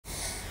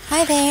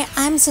Hi there,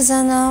 I'm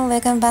Susanna.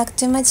 Welcome back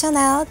to my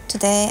channel.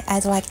 Today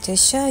I'd like to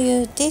show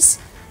you this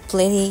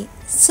pretty,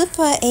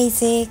 super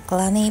easy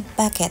granny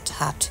bucket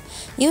hat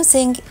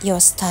using your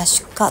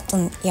stash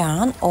cotton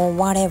yarn or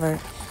whatever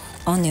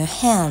on your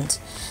hand.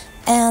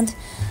 And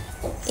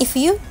if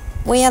you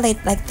wear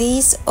it like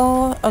this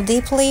or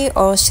deeply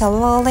or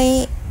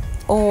shallowly,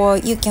 or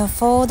you can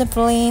fold the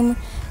brim,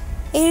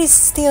 it is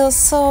still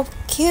so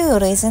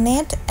cute, isn't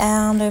it?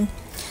 And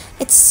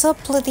it's so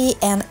pretty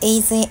and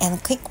easy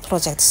and quick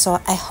project, so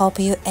I hope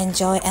you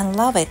enjoy and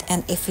love it.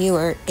 And if you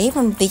are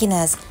even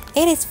beginners,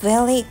 it is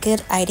very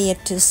good idea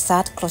to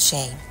start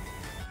crochet.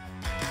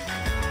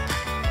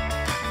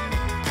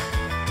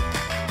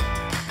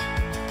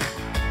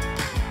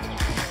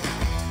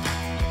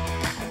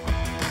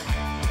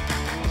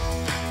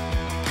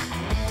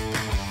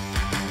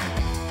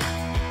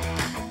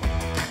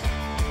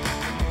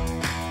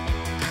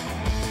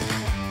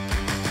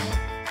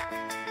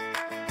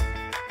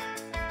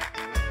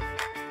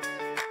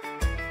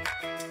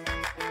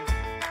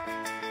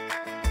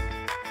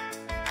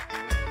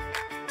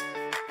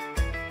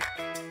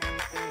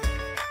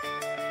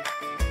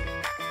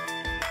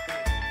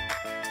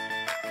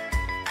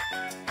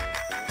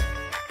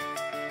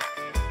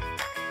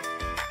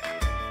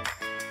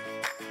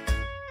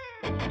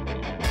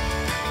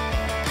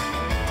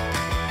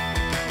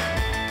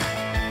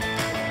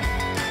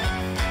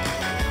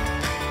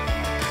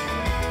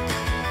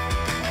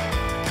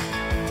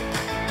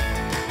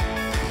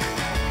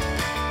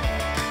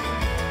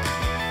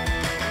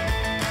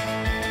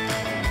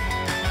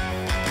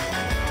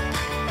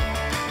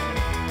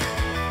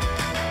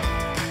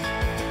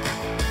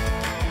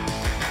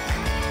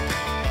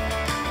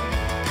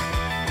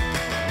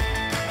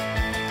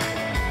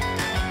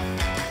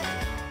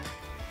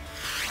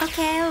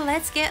 Okay,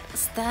 let's get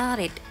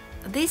started.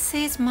 This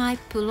is my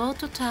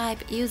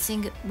prototype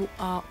using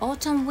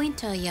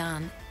autumn-winter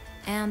yarn,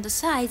 and the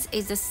size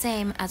is the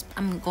same as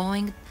I'm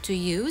going to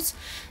use.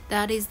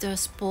 That is the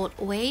sport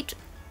weight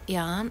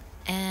yarn,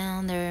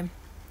 and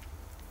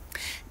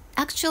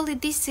actually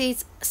this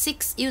is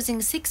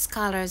using 6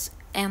 colors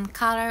and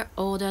color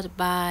ordered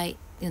by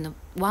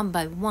one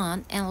by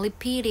one and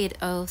repeated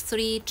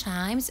 3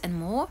 times and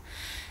more.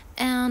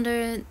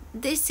 And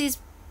this is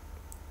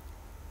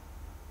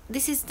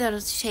the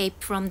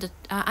shape from the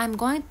I'm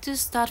going to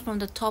start from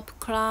the top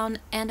crown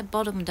and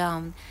bottom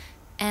down,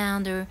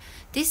 and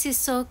this is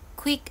so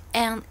quick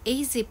and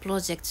easy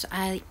project.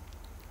 I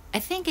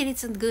think it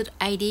is a good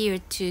idea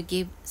to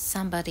give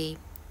somebody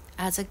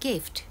as a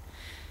gift.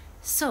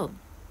 So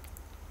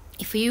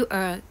if you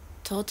are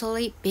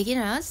totally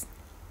beginners,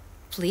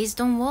 please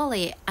don't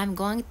worry. I'm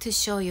going to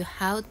show you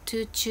how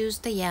to choose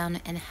the yarn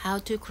and how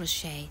to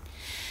crochet.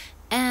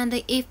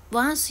 And if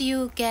once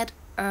you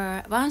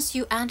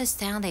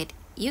understand it,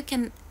 you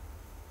can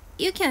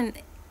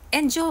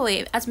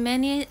enjoy as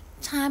many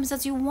times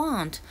as you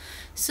want.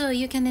 So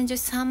you can enjoy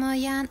summer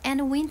yarn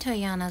and winter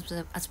yarn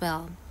as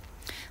well.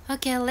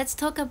 Okay, let's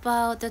talk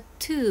about the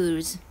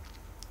tools.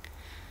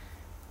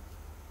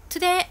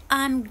 Today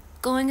I'm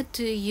going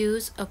to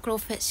use a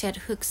crochet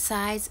hook.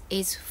 Size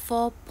is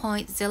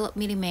 4.0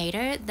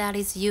 millimeter, that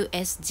is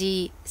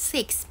USG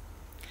 6.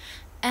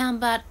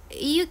 But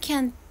you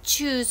can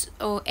choose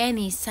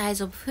any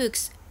size of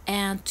hooks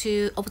and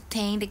to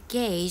obtain the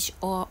gauge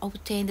or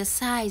obtain the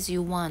size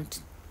you want to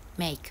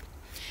make.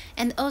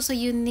 And also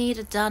you need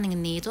a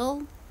darning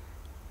needle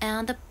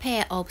and a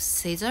pair of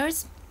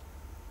scissors.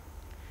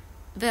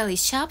 Very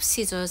sharp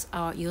scissors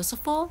are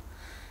useful,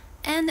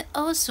 and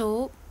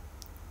also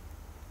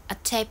a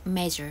tape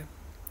measure.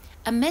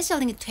 A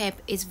measuring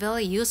tape is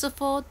very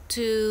useful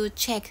to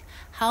check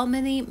how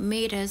many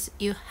meters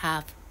you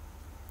have.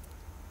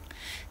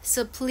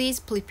 So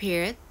please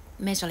prepare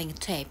measuring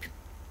tape.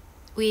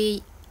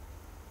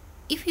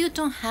 If you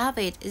don't have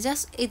it,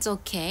 it's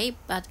okay,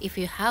 but if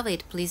you have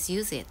it, please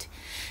use it.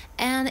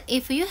 And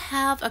if you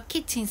have a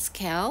kitchen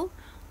scale,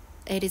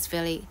 it is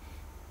very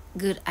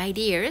good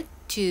idea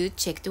to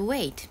check the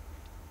weight.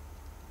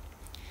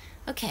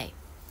 Okay,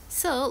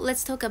 so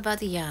let's talk about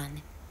the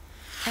yarn.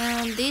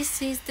 And this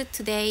is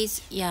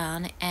today's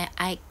yarn.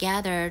 I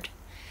gathered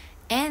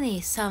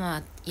any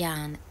summer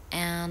yarn,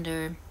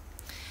 and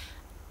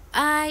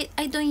I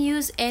don't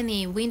use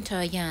any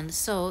winter yarn,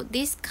 so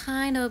this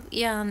kind of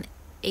yarn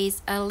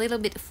is a little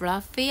bit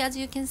fluffy, as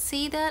you can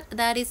see.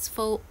 That is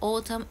for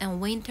autumn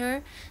and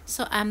winter,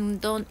 so I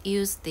don't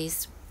use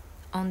this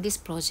on this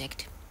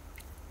project.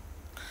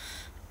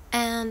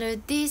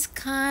 And this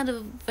kind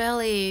of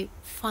very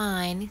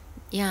fine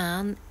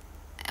yarn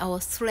or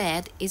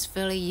thread is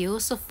very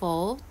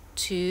useful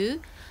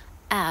to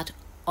add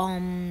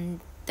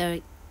on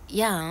the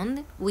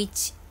yarn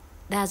which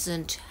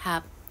doesn't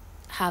have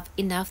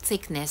enough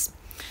thickness.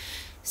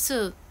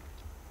 So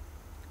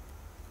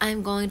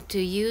I'm going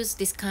to use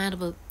this kind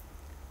of a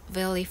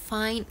very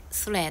fine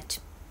thread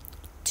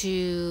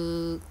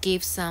to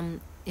give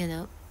some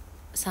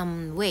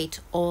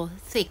weight or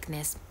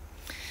thickness.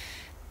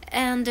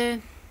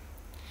 And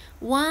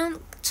one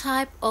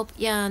type of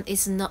yarn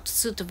is not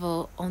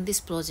suitable on this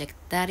project,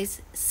 that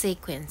is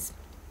sequins.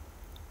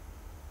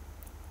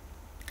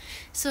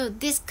 So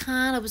this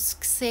kind of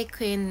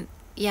sequin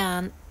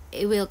yarn,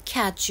 it will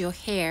catch your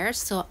hair,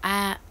 so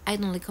I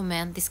don't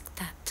recommend this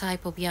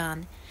type of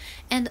yarn.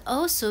 And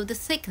also the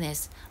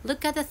thickness.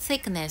 Look at the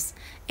thickness.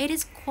 It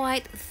is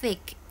quite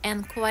thick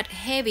and quite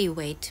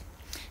heavyweight.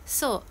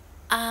 So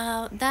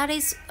that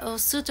is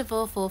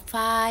suitable for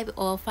 5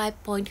 or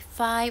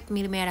 5.5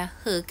 millimeter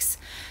hooks.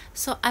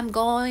 So I'm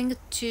going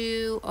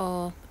to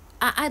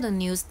I don't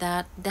use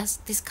that's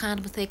this kind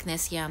of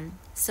thickness yarn.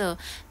 So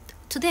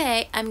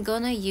today I'm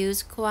gonna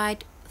use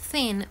quite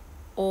thin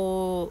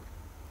or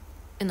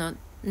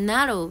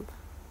narrow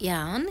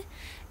yarn,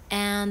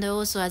 and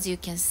also as you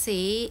can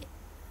see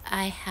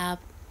I have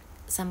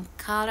some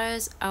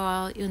colors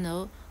or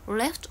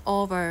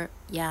leftover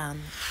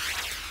yarn.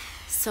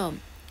 So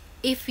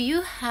if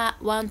you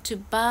want to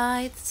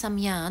buy some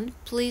yarn,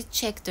 please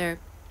check the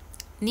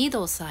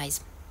needle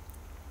size.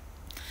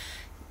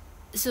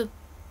 So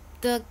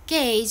the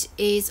gauge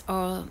is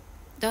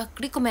the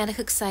recommended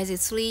hook size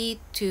is 3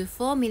 to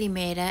 4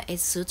 millimeter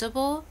is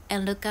suitable.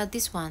 And look at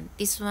this one.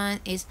 This one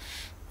is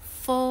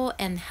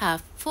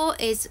 4.5. 4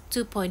 is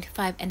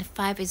 2.5 and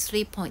 5 is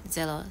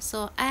 3.0.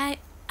 So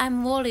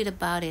I'm worried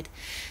about it.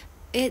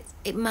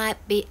 It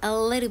might be a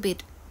little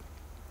bit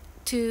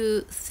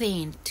too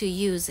thin to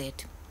use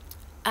it.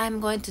 I'm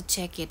going to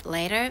check it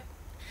later.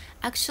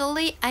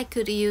 Actually, I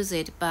could use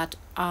it, but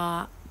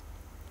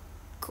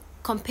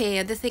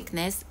compare the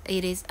thickness,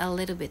 it is a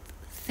little bit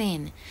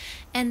thin.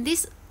 And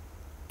this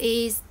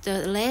is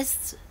the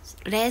less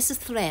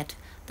thread.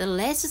 The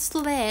less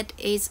thread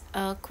is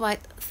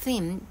quite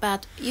thin,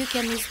 but you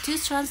can use 2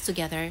 strands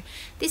together.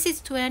 This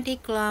is 20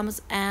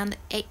 grams and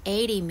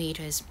 80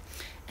 meters.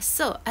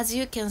 So as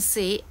you can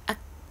see,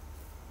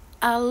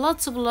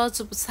 lots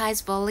of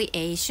size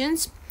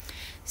variations.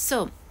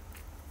 So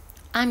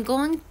I'm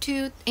going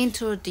to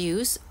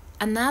introduce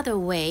another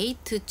way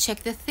to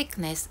check the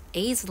thickness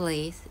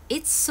easily.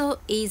 It's so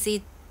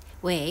easy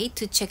way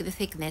to check the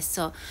thickness,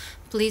 so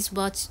please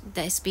watch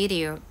this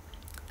video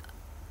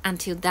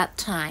until that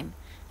time.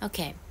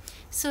 Okay,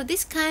 so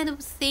this kind of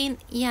thin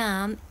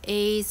yarn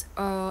is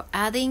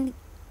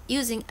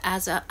using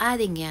as a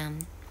adding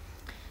yarn.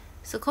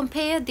 So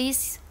compare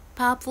this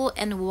purple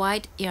and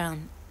white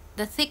yarn.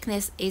 The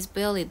thickness is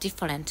very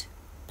different.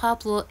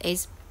 Purple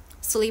is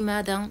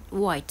slimmer than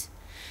white.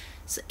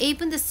 So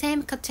even the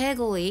same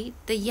category,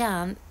 the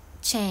yarn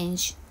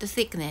change the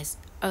thickness,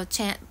 or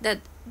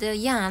the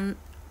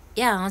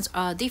yarns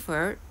are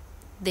differ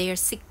their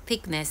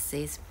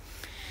thicknesses.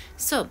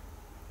 So,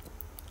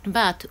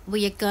 but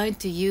we are going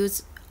to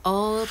use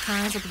all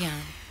kinds of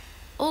yarn.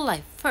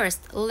 Alright,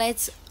 first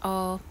let's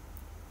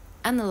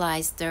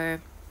analyze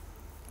the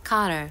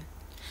color,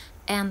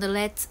 and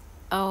let's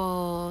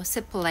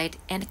separate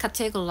and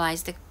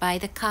categorize by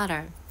the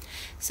color.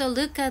 So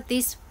look at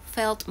this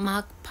felt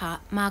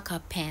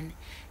marker pen.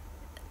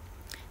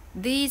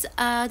 These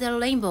are the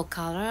rainbow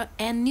color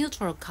and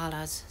neutral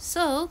colors.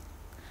 So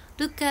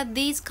look at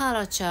this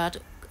color chart.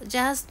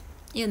 Just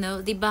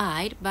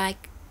divide by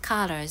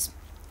colors.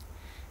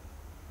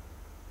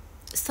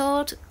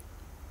 Sort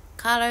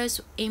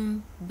colors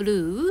in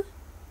blue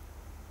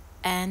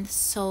and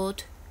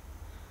sort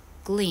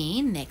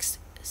green next.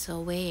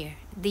 So where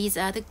these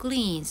are the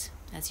greens,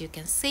 as you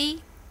can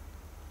see.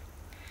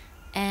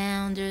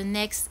 And the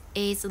next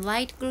is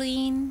light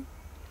green,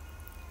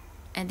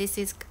 and this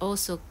is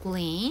also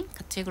green,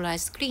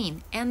 categorized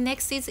green. And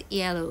next is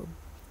yellow,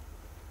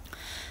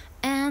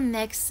 and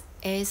next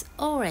is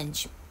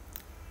orange.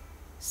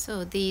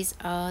 So these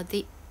are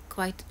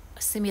quite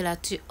similar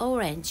to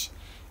orange.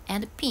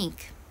 And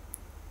pink,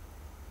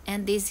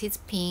 and this is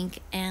pink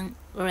and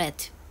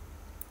red.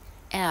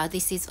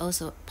 This is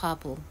also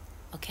purple.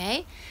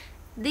 Okay,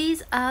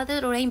 these are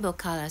the rainbow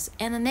colors.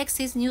 And the next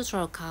is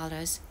neutral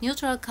colors.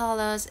 Neutral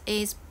colors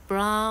is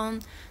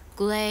brown,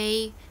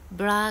 gray,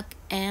 black,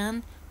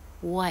 and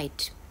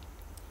white.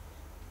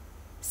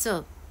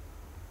 So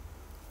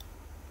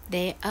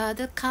they are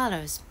the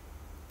colors.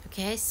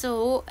 Okay,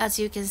 so as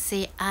you can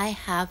see, I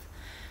have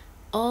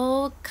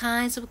all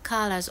kinds of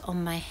colors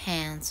on my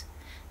hands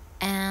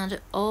and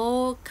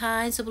all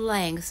kinds of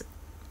lengths.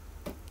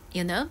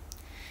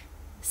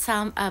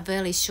 Some are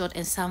very short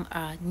and some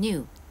are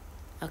new.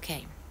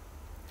 Okay,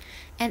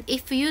 and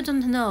if you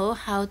don't know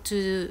how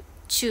to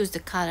choose the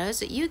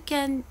colors, you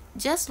can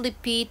just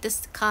repeat the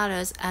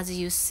colors as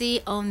you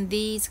see on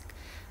these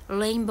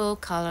rainbow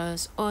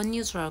colors or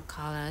neutral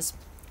colors.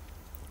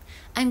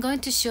 I'm going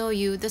to show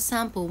you the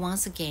sample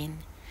once again.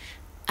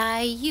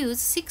 I use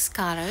 6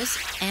 colors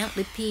and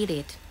repeat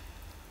it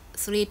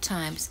 3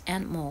 times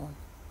and more.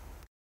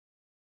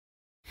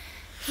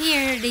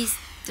 Here is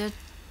the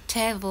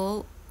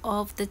table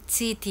of the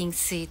cheating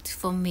sheet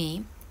for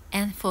me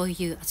and for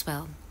you as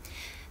well.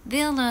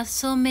 There are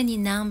so many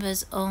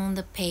numbers on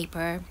the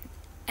paper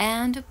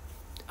and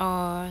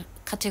are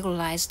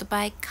categorized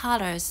by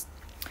colors.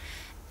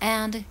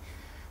 And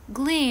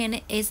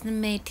green is the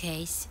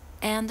metage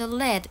and the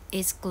red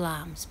is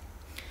grams.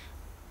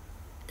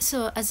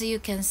 So as you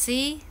can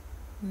see,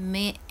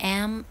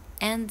 M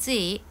and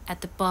Z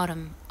at the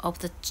bottom of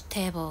the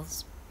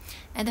tables.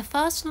 And the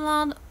first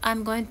round,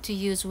 I'm going to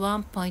use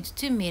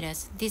 1.2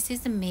 meters. This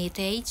is the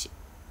meterage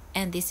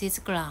and this is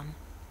gram.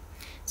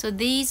 So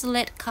these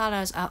red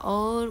colors are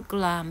all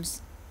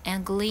grams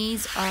and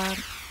greens are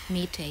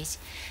meterage.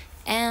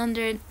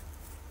 And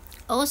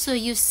also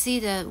you see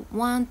the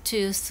 1,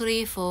 2,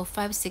 3, 4,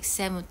 5, 6,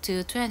 7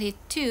 to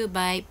 22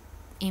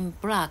 in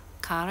black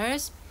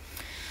colors.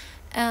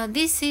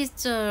 This is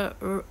the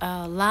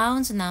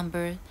round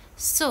number.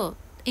 So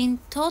in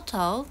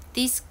total,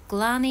 this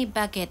granny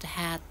bucket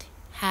hat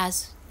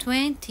has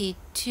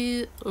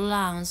 22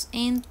 rounds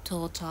in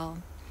total.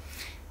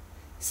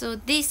 So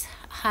this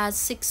has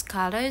 6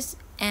 colors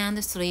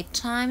and 3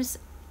 times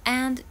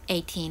and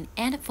 18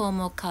 and 4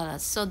 more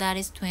colors. So that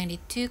is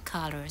 22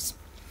 colors.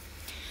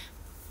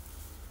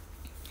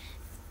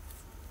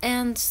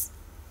 And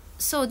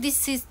so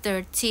this is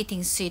the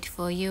cheating sheet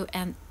for you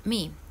and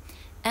me.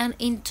 And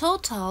in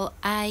total,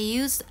 I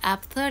used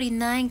up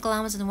 39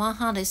 grams and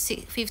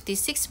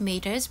 156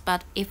 meters.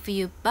 But if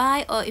you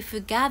buy or if you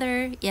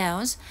gather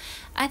yarns,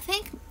 I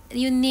think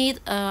you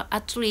need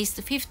at least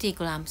 50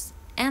 grams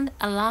and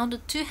around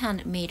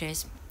 200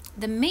 meters.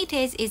 The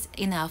meterage is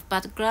enough,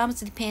 but grams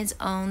depends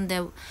on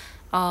the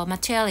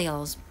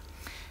materials.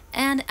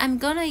 And I'm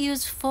gonna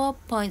use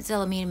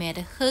 4.0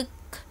 millimeter hook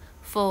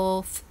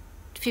for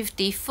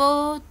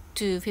 54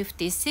 to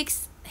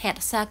 56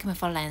 head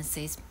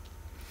circumferences.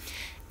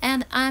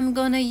 And I'm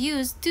gonna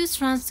use 2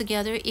 strands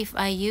together if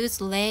I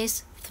use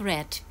lace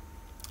thread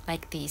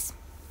like this.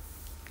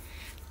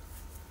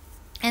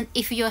 And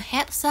if your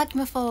head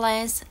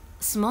circumference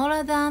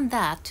smaller than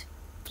that,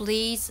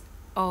 please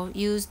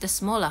use the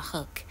smaller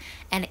hook.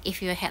 And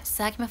if your head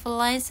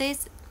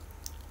circumferences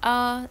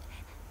are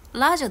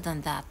larger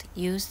than that,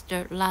 use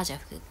the larger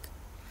hook.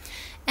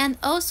 And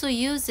also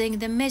using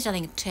the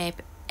measuring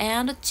tape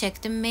and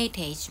check the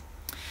meterage.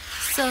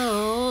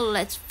 So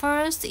let's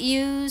first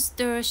use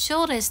the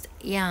shortest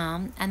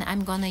yarn, and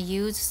I'm gonna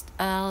use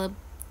a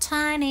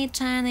tiny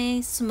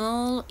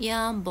small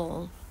yarn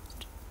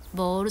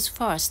balls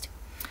first.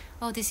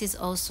 Oh, this is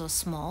also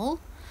small.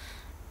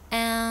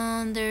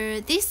 And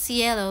this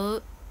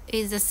yellow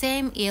is the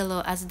same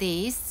yellow as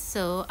this,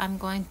 so I'm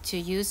going to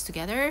use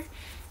together.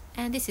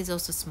 And this is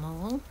also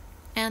small.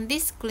 And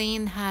this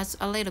green has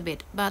a little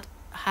bit, but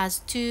has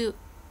 2,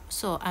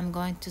 so I'm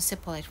going to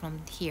separate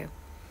from here.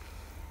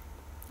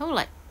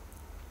 Alright.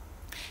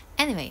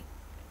 Anyway,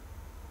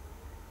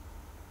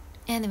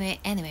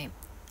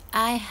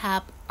 I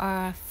have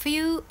a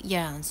few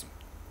yarns,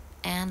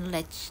 and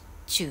let's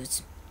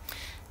choose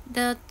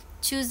the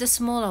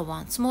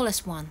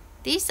smallest one.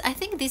 I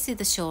think this is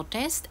the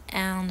shortest,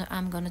 and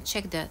I'm gonna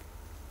check the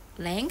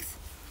length.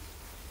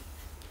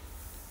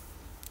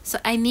 So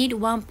I need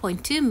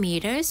 1.2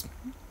 meters.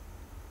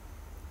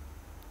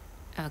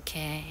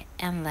 Okay,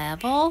 and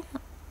level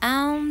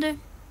and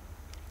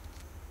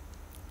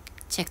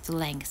check the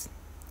length.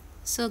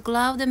 So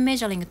grab the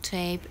measuring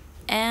tape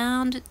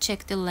and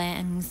check the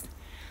length.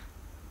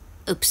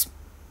 Oops,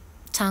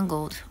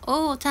 tangled.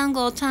 Oh,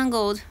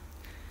 tangled.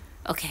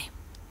 Okay,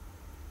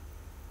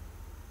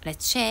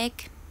 let's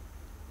check.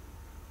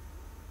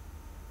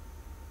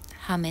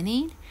 How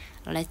many?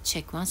 Let's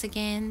check once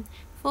again.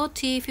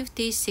 40,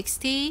 50,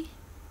 60,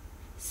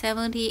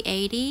 70,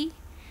 80,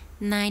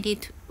 90,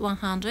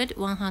 100,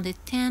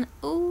 110.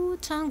 Oh,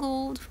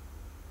 tangled.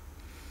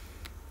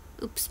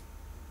 Oops.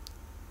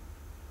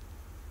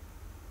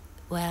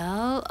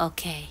 Well,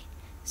 okay.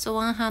 So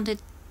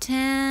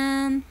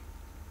 110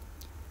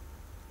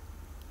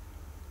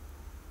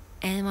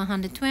 and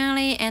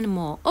 120 and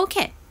more.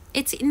 Okay,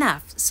 it's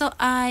enough. So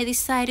I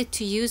decided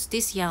to use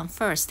this yarn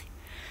first.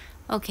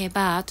 Okay,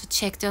 but to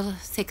check the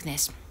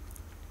thickness.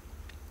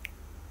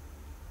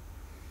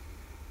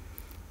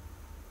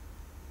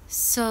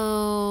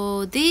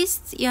 So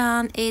this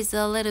yarn is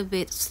a little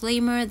bit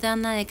slimmer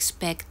than I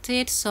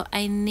expected, so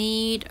I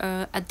need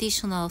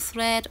additional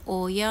thread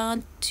or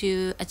yarn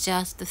to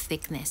adjust the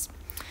thickness.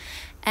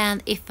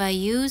 And if I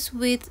use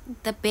with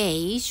the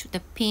beige, the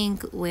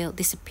pink will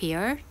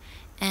disappear.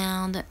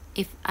 And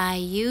if I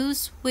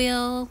use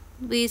with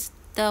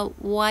the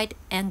white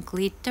and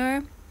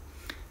glitter,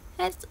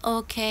 that's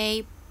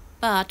okay.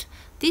 But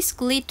this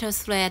glitter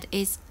thread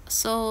is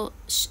so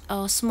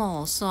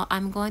small, so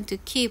I'm going to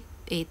keep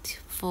it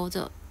for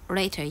the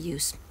later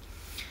use.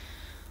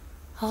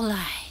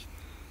 Alright.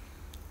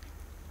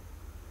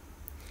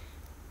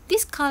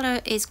 This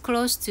color is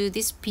close to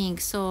this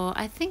pink, so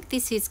I think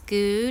this is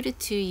good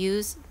to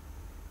use.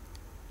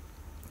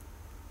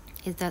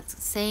 Is that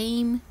the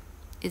same?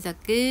 Is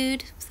that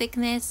good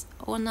thickness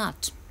or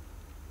not?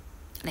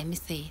 Let me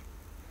see.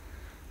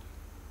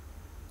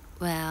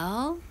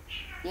 Well,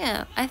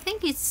 yeah, I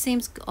think it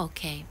seems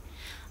okay.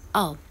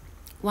 Oh,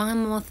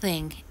 one more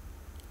thing.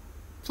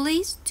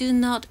 Please do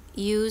not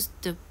use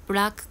the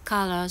black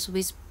colors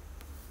with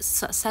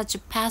such a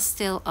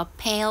pastel or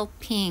pale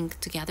pink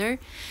together,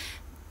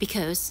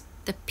 because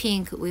the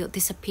pink will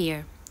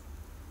disappear.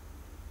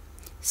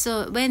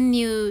 So when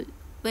you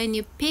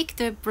pick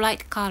the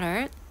bright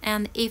color,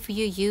 and if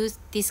you use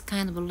this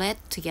kind of red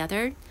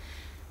together,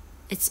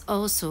 it's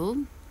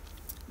also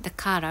the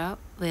color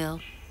will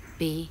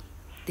be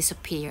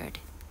disappeared.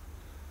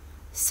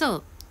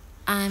 So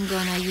I'm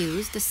gonna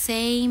use the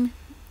same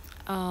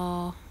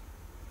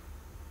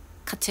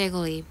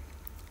category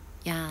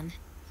yarn.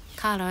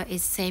 Color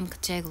is same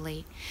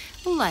category.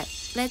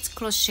 Alright, let's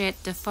crochet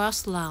the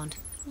first round.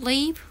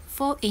 Leave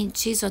 4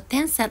 inches or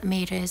 10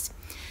 centimeters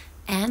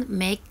and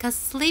make a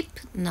slip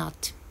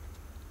knot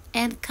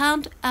and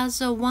count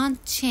as a 1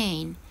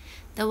 chain.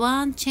 The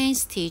 1 chain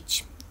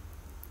stitch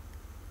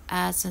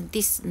as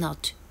this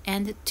knot,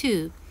 and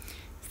 2,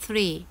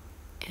 3,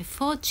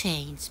 4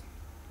 chains.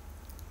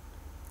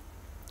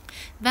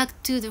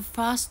 Back to the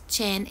first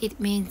chain, it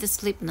means the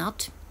slip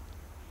knot,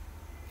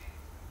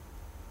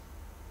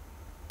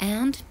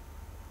 and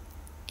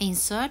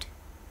insert,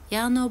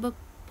 yarn over,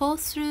 pull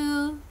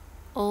through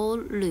all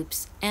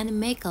loops and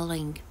make a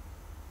ring.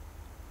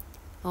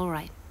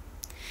 Alright,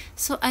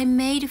 so I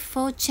made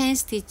 4 chain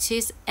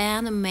stitches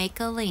and make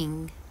a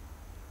ring.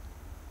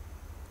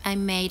 I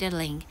made a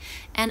ring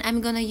and I'm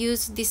gonna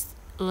use this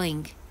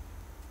ring.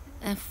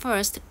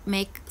 First,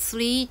 make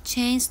 3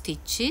 chain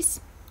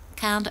stitches,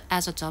 count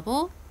as a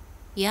double,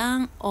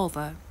 yarn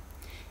over,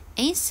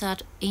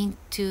 insert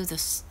into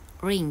the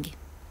ring.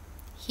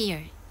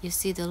 Here you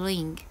see the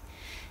ring,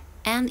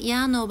 and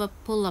yarn over,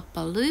 pull up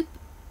a loop,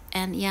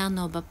 and yarn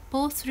over,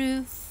 pull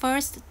through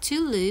first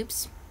 2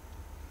 loops,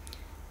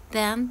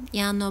 then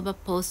yarn over,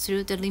 pull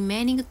through the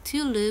remaining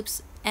 2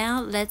 loops,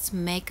 and let's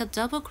make a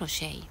double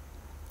crochet.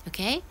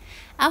 Okay,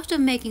 after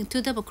making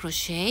 2 double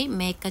crochet,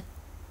 make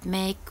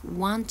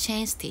 1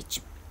 chain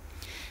stitch,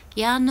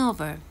 yarn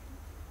over,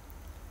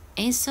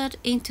 insert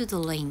into the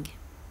ring,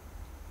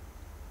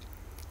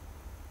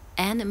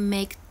 and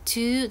make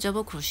 2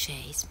 double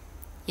crochets,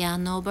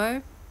 yarn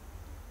over,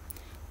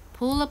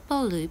 pull up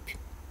a loop,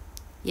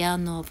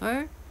 yarn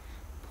over,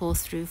 pull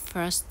through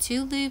first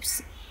 2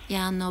 loops,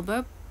 yarn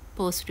over,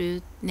 pull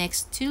through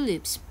next 2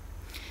 loops,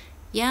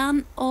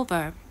 yarn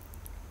over,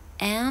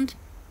 and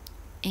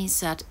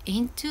insert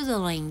into the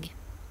ring,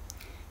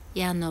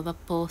 yarn over,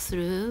 pull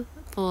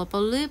up a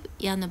loop,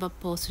 yarn over,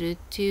 pull through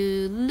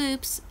 2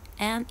 loops,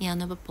 and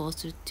yarn over, pull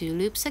through 2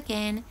 loops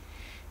again,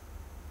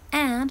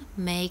 and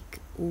make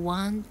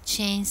 1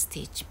 chain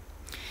stitch,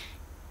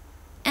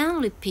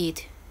 and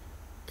repeat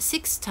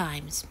 6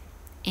 times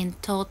in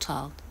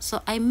total.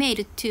 So I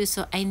made 2,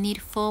 so I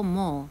need 4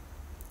 more.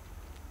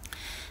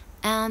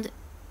 And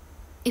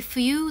if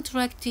you would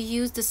like to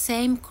use the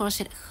same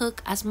crochet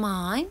hook as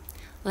mine,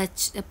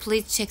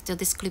 please check the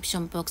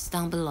description box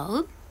down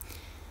below.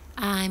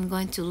 I'm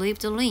going to leave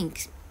the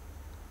link.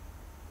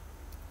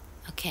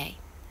 Okay,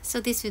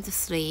 so this is the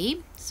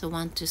 3. So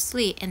 1, 2,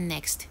 3, and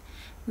next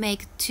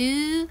make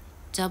 2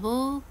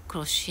 double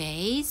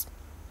crochets,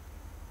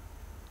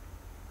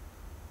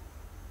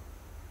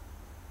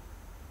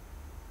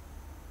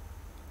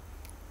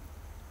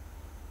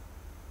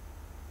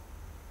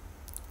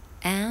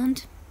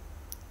 and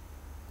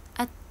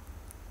a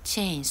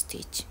chain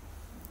stitch,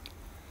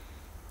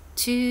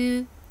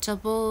 2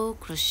 double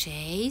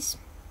crochets,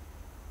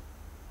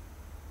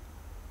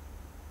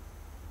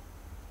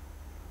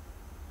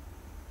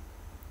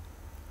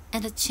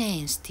 and a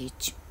chain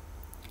stitch,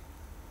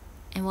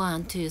 and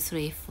 1, 2,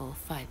 3, 4,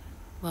 5,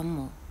 1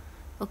 more.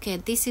 Okay,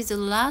 this is the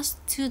last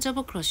 2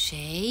 double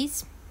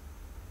crochets,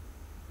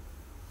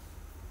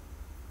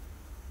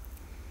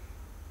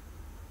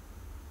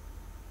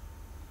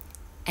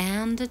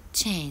 and a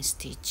chain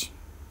stitch.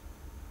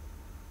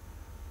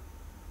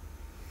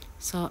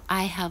 So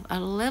I have a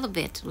little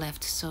bit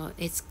left, so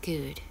it's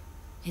good.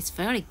 It's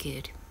very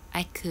good.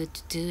 I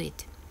could do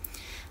it.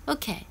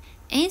 Okay,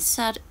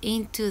 insert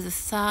into the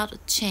 3rd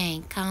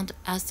chain, count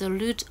as the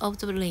root of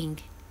the ring.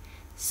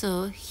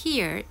 So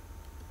here,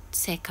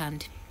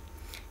 2nd.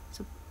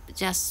 So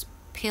just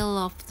peel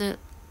off the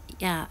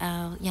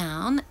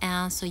yarn,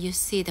 and so you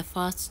see the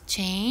 1st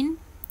chain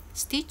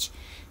stitch,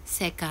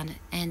 2nd,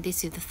 and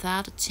this is the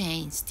 3rd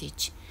chain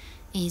stitch.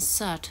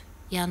 Insert,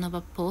 yarn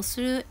over, pull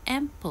through,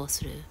 and pull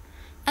through.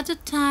 At the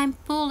time,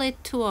 pull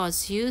it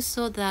towards you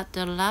so that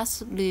the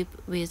last loop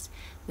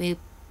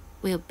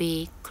will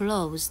be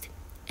closed,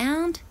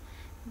 and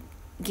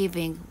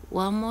giving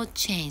 1 more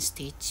chain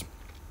stitch.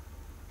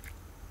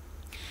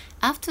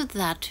 After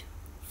that,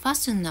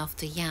 fasten off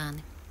the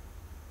yarn.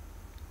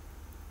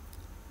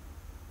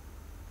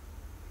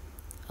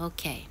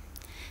 Okay,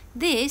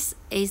 this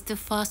is the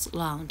first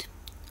round.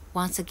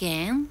 Once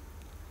again,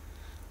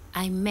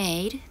 I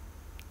made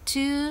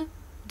 2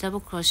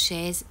 double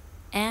crochets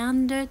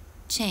and a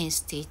chain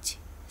stitch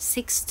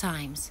 6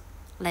 times.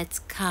 Let's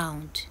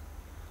count.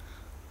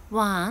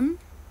 1,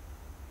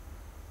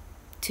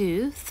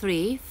 2,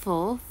 3,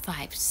 4,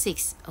 5,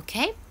 6.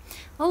 Okay,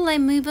 well, let's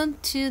move on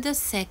to the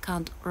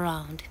second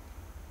round.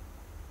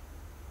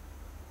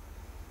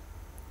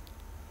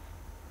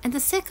 And the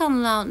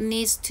second round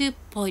needs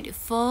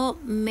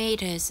 2.4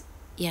 meters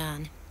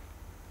yarn.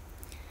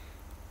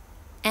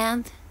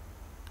 And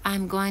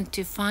I'm going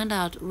to find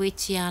out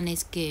which yarn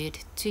is good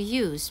to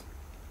use.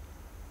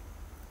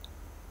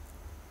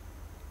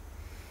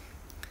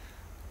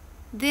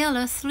 There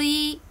are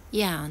 3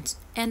 yarns,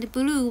 and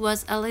blue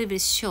was a little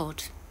bit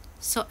short,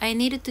 so I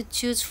needed to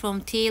choose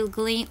from teal,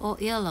 green, or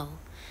yellow,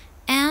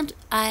 and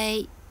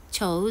I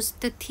chose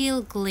the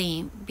teal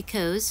green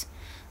because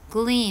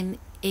green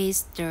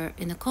is the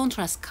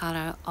contrast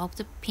color of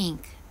the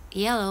pink.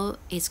 Yellow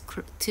is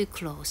too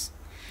close.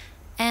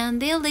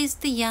 And there is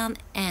the yarn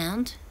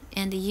end,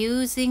 and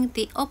using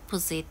the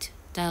opposite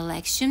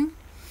direction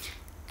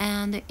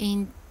and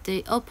in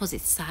the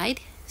opposite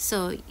side,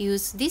 so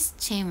use this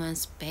chain one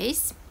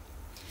space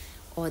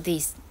or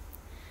this.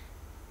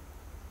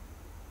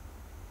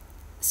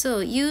 So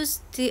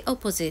use the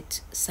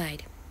opposite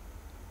side,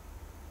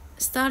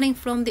 starting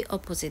from the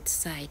opposite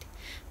side,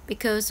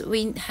 because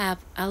we have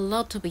a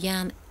lot of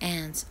yarn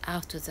ends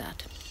after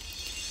that.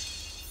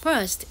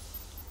 First,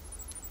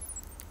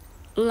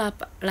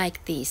 wrap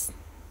like this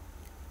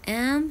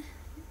and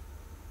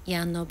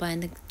yarn over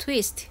and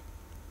twist.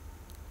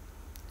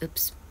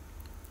 Oops,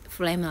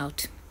 flame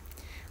out.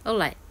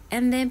 Alright,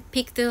 and then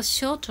pick the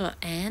shorter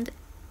end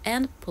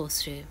and pull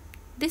through.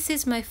 This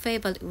is my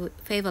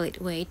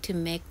favorite way to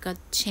make a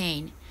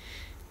chain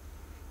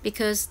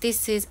because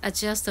this is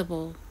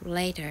adjustable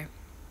later.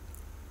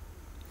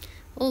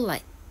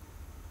 Alright,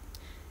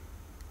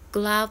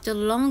 grab the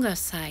longer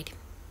side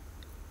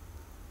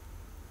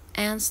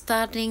and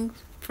starting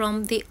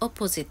from the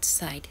opposite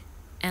side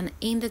and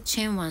in the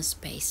chain one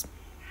space.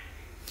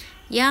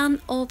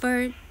 Yarn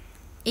over,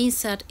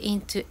 insert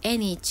into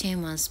any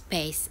chain one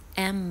space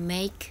and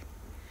make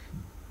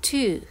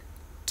 2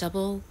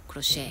 double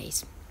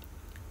crochets.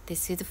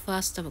 This is the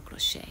first double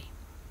crochet.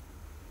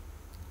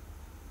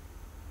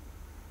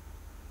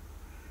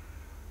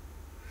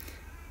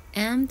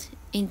 And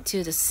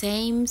into the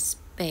same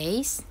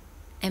space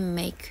and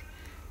make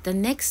the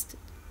next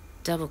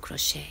double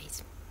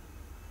crochets.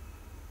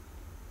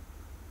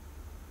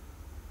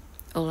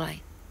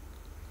 Alright.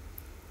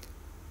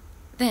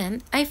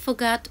 Then I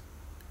forgot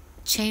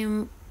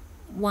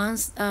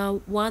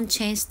one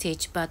chain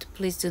stitch, but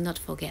please do not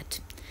forget.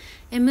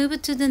 And move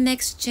it to the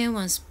next chain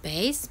one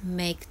space,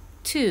 make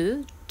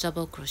 2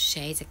 double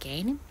crochets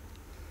again,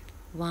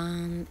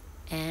 1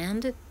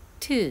 and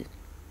 2,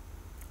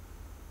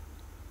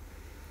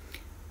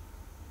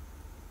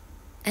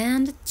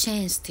 and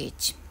chain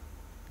stitch.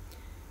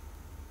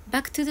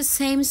 Back to the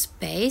same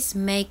space,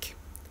 make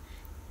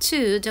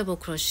 2 double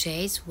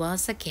crochets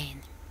once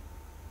again,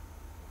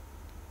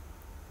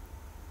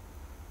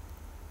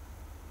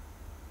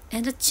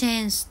 and a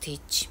chain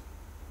stitch.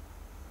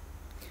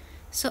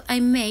 So I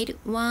made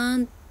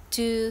 1,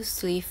 2,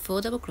 3,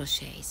 4 double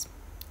crochets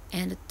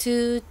and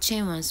 2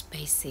 chain one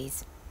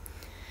spaces.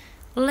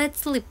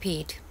 Let's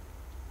repeat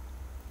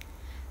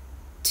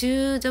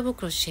 2 double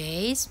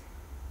crochets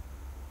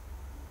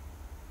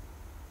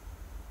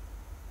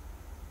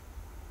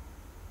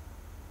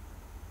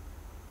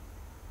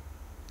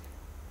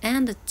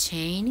and a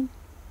chain,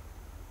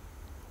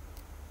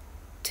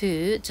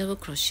 2 double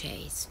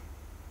crochets.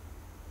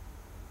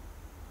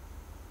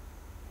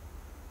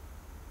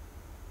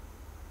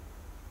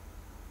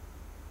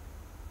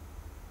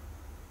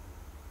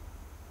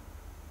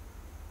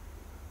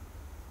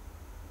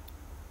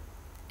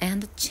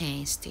 And a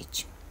chain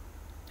stitch.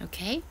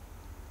 Okay,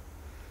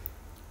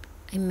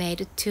 I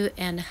made it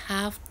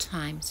 2.5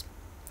 times.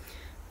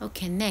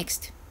 Okay,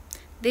 next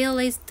there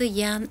is the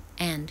yarn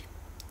end,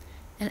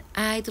 and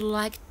I'd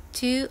like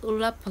to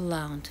wrap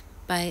around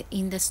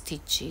in the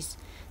stitches.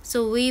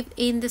 So weave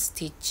in the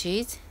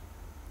stitches.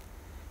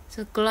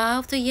 So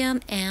grab the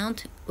yarn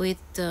end with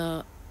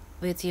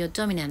your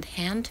dominant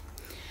hand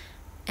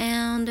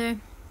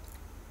and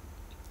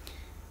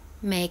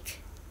make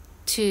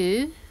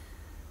 2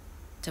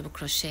 double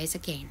crochets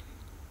again.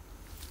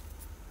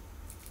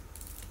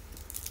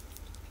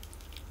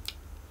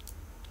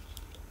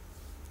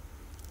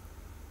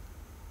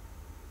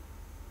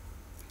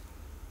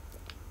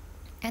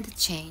 And a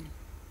chain.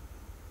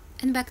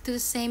 And back to the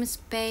same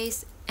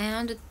space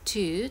and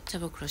 2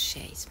 double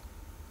crochets.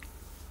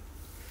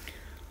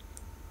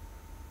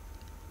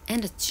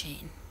 And a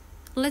chain.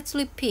 Let's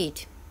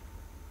repeat.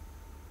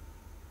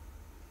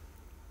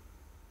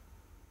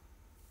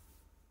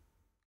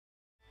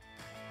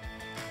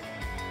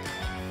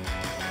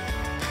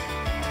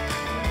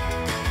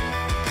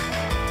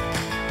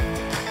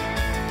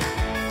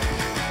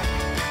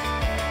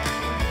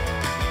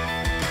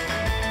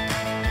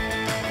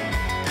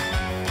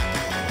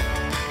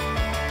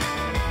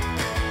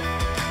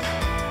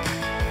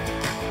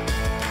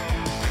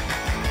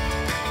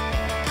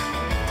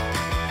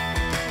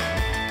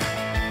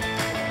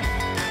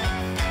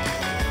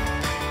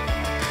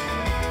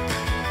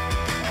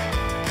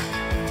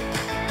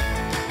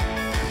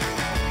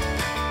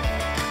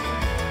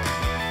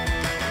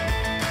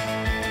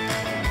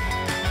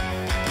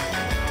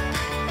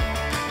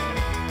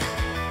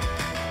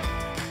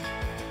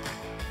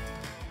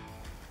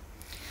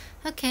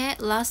 Okay,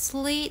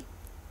 lastly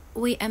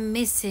we are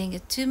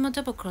missing 2 more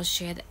double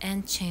crochet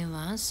and chain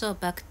one, so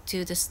back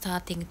to the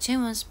starting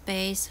chain one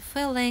space,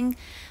 filling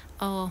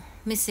or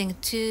missing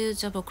 2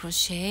 double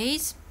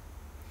crochets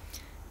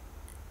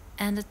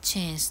and a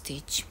chain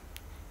stitch.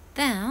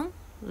 Then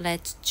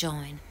let's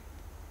join.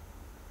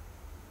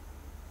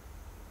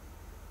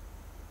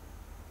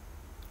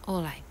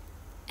 Alright,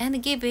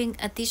 and giving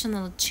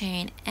additional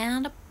chain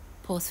and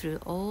pull through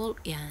all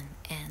yarn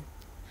and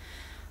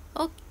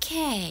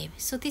okay,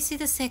 so this is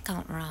the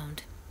second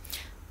round.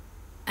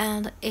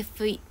 And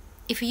if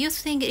you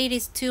think it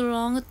is too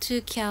long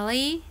to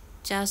carry,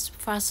 just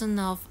fasten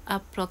off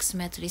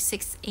approximately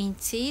 6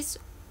 inches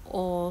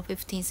or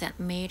 15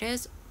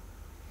 centimeters,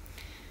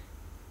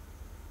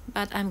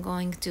 but I'm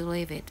going to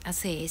leave it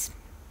as is.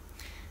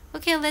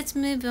 Okay, let's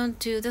move on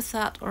to the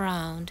third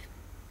round.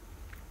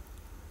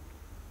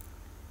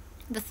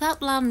 The third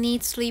round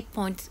needs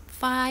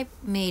 3.5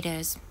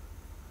 meters,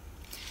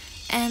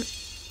 and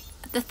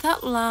the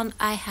third round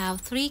I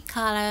have 3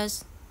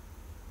 colors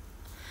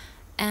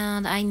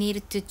and I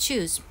needed to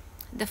choose.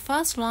 The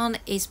first round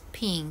is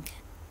pink,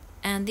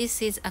 and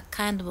this is a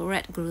kind of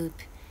red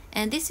group,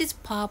 and this is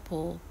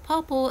purple.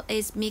 Purple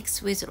is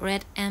mixed with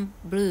red and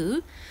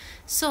blue,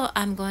 so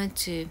I'm going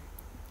to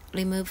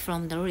remove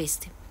from the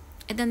list.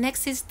 And the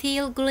next is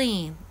teal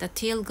green. The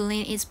teal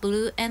green is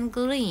blue and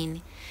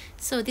green,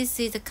 so this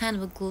is a kind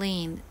of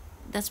green,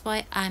 that's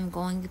why I'm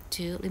going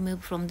to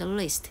remove from the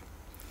list.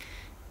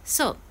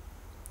 So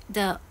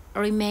the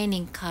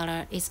remaining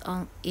color is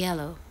on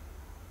yellow,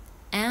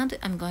 and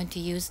I'm going to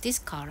use this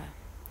color,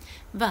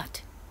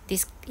 but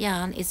this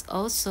yarn is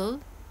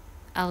also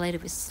a little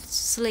bit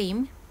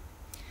slim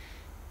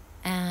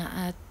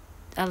and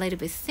a little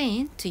bit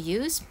thin to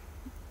use.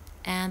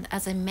 And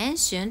as I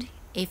mentioned,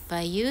 if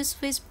I use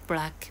with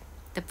black,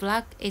 the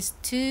black is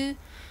too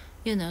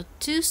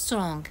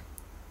strong,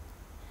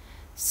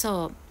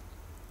 so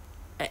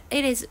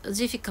it is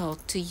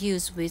difficult to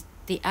use with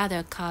the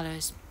other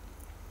colors,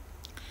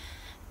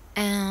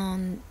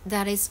 and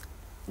that is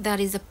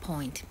the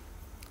point.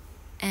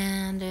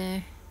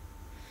 And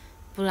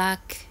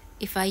black,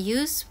 if I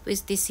use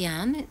with this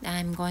yarn,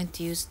 I'm going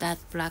to use that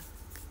black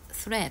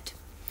thread.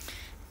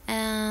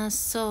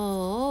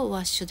 So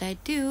what should I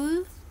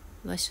do?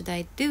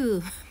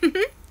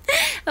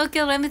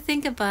 Okay, let me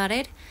think about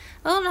it.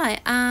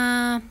 Alright,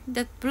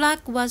 the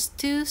black was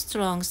too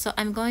strong, so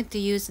I'm going to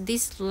use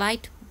this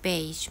light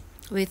beige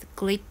with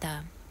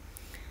glitter.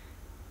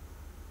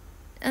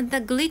 And the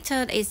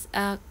glitter is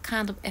a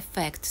kind of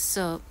effect,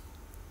 so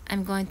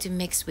I'm going to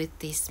mix with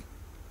this.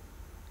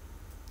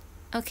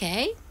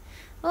 Okay,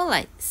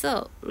 alright,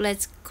 so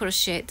let's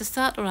crochet the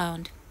third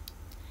round,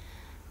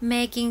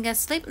 making a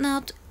slip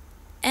knot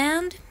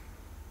and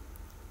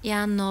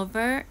yarn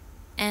over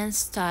and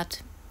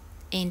start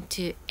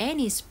into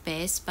any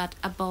space but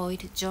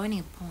avoid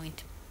joining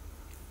point.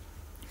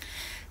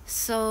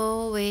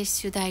 So where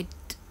should I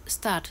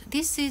start?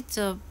 This is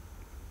the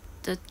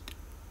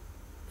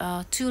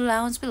 2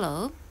 rounds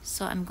below,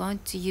 so I'm going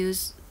to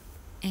use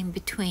in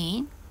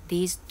between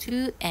these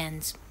 2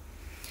 ends.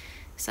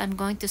 So I'm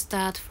going to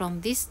start from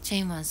this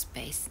chain 1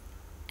 space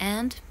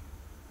and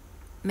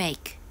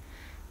make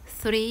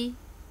 3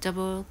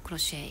 double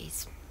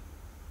crochets.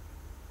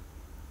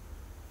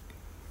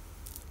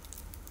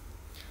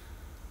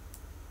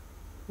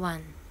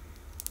 1,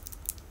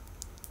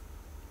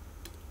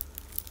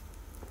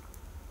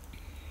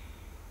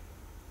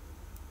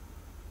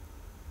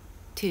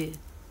 2,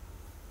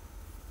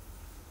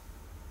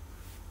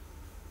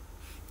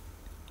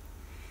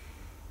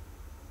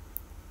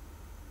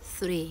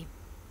 3,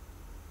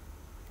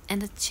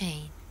 and a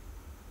chain.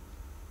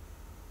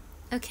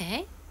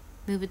 Okay,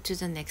 move it to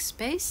the next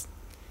space.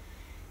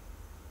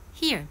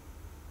 Here,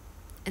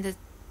 and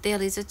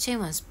there is a chain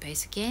 1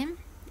 space again,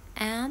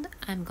 and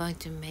I'm going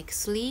to make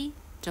 3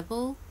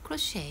 double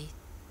crochet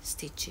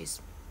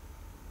stitches.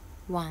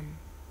 1,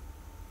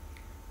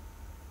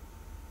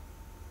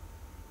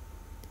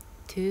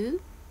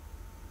 2,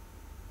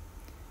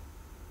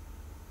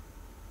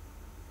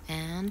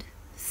 and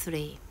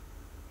 3.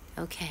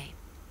 Okay,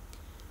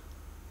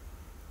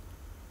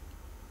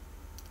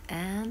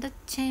 and a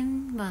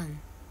chain 1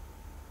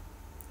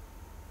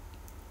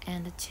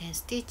 and a chain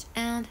stitch,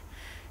 and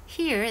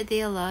here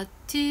there are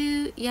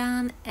 2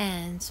 yarn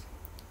ends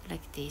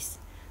like this.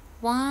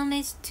 One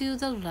is to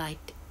the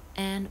right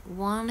and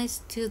one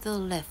is to the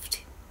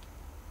left.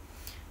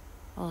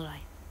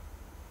 Alright,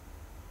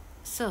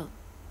 so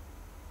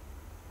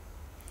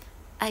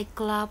I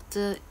grab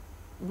the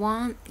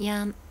 1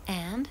 yarn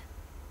end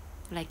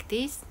like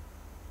this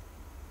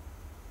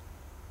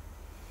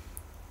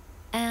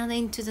and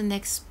into the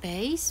next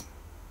space,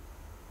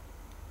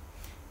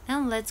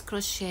 and let's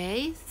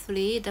crochet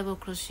 3 double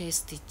crochet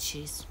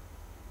stitches.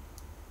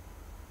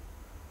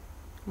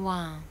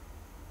 1,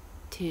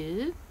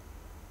 2,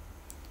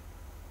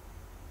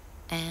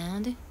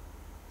 and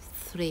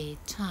 3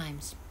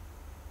 times.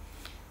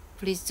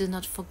 Please do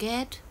not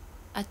forget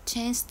a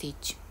chain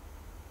stitch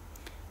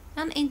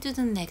and into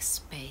the next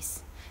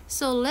space.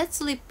 So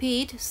let's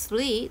repeat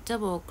 3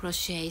 double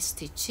crochet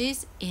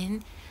stitches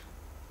in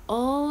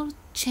all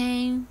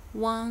chain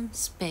 1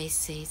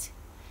 spaces.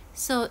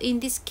 So in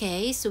this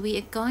case we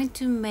are going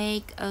to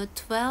make a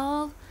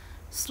 12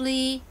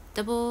 3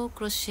 double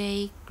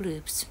crochet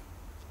groups.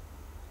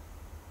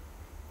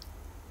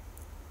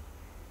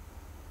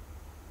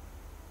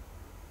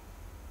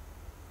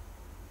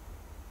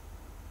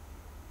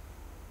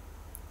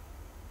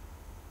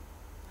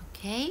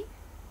 Okay,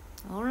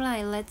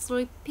 alright, let's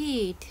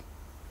repeat.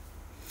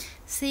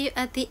 See you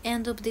at the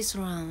end of this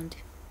round.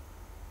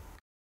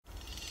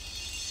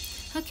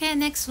 Okay,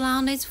 next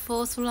round is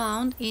fourth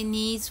round. It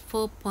needs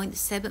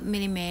 4.7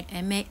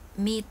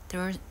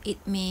 meters.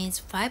 It means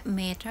 5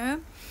 meter.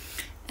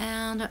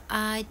 And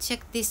I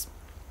checked this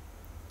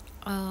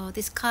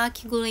this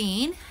khaki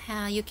green.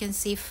 You can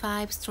see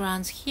 5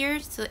 strands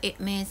here, so it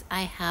means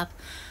I have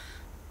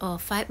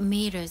 5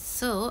 meters,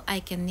 so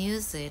I can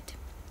use it.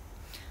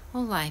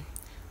 Alright.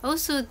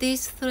 Also,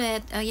 this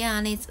thread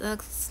yarn is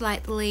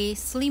slightly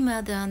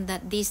slimmer than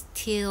this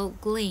teal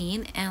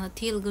green, and the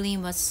teal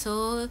green was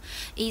so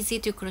easy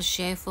to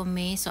crochet for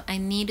me, so I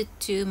needed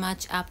to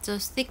match up the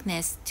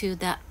thickness to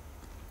the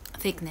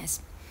thickness.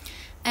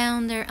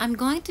 And I'm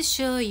going to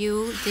show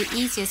you the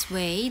easiest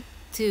way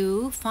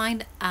to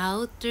find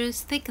out the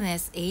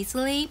thickness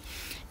easily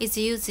is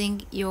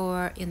using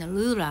your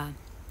ruler.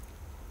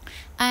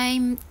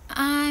 I'm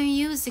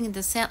using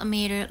the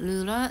centimeter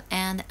ruler,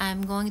 and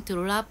I'm going to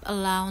wrap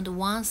around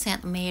 1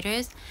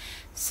 centimeter.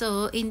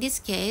 So in this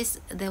case,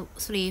 the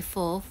 3,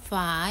 4,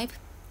 5,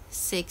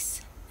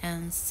 6,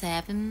 and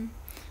 7,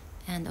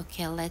 and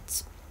okay,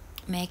 let's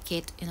make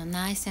it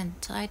nice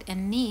and tight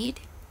and neat.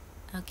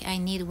 Okay, I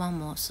need one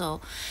more. So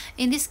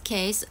in this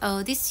case,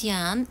 this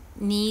yarn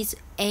needs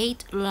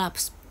 8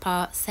 wraps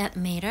per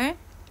centimeter.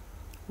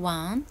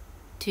 1,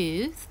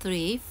 2,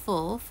 3,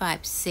 4,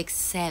 5, 6,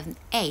 7,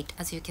 8,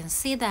 as you can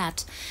see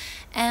that.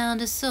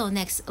 And so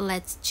next,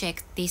 let's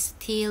check this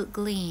teal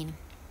green.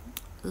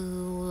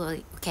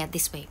 Okay,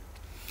 this way.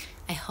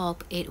 I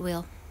hope it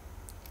will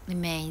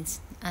remains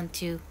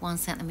until 1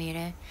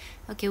 centimeter.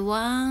 Okay,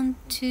 1,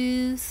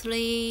 2,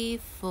 3,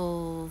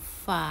 4,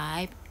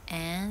 5,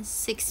 and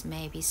 6,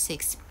 maybe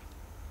 6.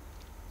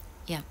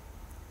 Yeah,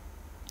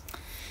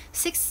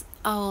 6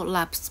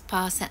 laps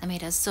per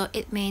centimeter, so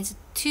it means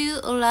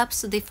 2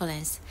 laps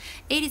difference.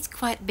 It is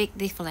quite big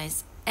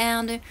difference,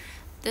 and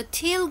the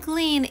teal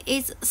green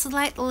is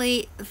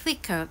slightly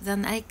thicker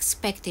than I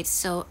expected,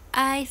 so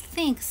I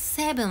think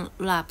 7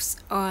 laps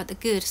are the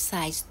good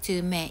size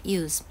to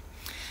use.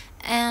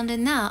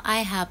 And now I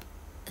have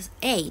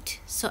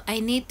 8, so I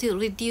need to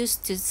reduce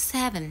to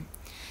 7.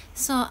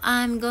 So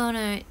I'm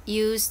gonna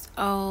use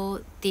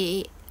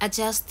the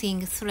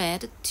adjusting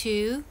thread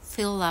to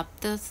fill up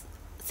the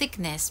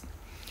thickness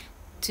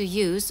to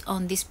use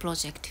on this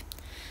project.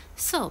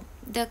 So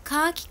the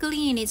khaki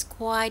green is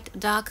quite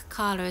dark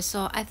color,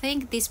 so I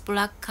think this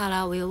black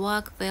color will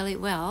work very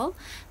well.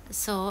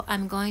 So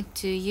I'm going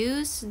to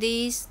use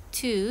these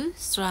 2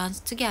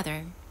 strands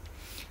together.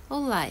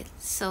 Alright,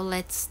 so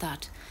let's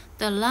start.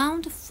 The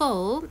round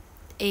 4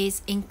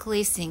 is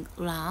increasing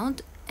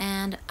round,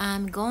 and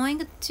I'm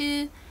going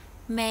to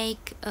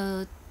make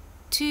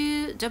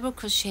 2 double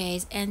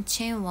crochets and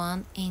chain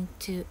 1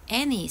 into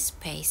any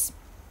space.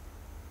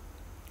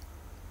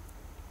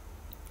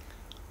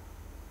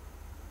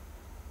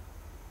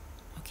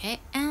 Okay,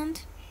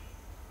 and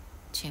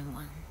chain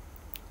 1.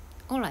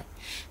 Alright,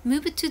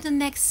 move it to the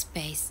next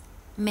space.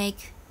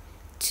 Make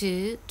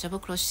 2 double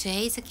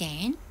crochets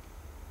again.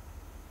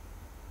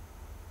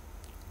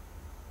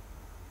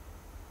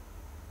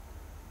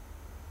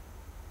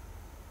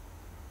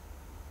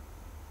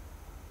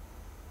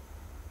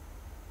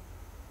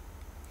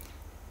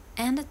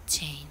 And a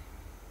chain.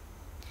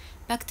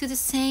 Back to the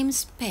same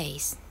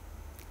space.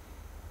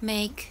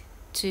 Make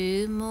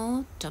 2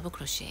 more double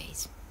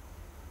crochets.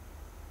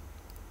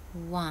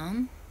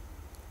 1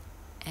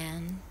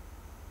 and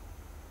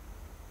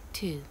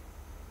 2,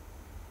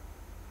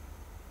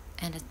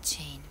 and a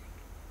chain.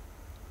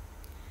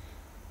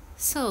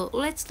 So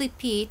let's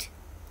repeat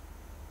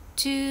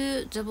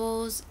 2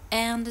 doubles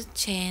and a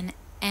chain,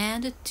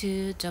 and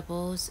 2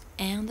 doubles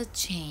and a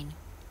chain.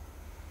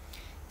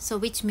 So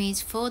which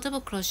means 4 double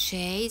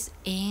crochets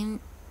in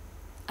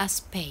a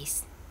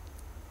space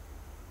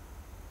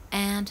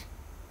and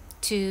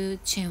 2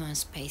 chain 1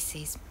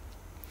 spaces.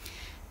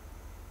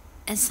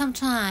 And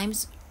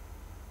sometimes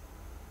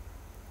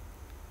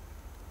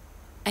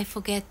I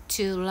forget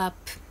to wrap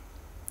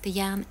the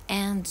yarn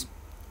end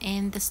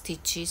in the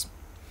stitches,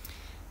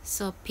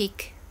 so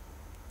pick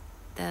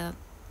the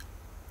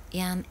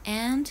yarn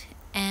end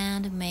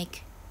and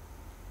make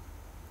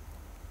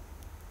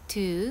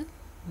 2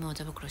 more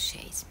double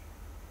crochets.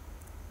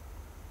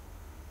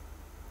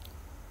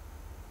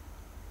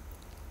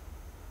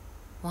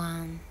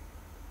 One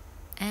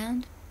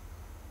and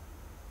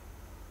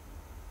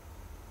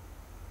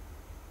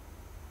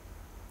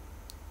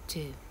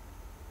 2.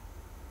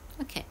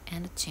 Okay,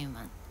 and a chain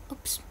 1.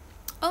 Oops.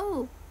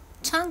 Oh,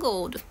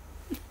 tangled.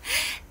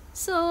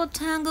 So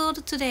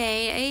tangled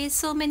today.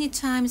 So many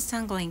times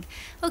tangling.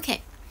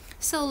 Okay,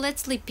 so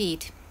let's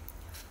repeat.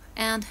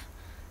 And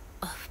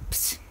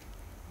oops,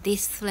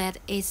 this thread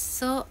is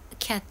so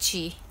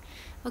catchy.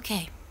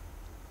 Okay.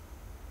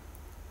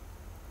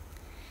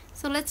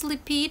 So let's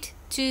repeat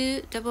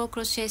 2 double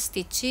crochet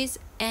stitches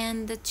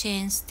and the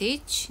chain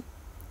stitch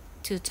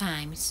 2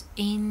 times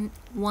in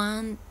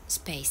one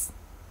space.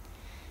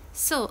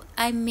 So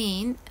I'm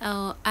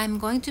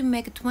going to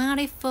make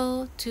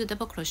 24 two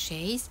double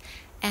crochets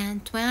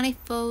and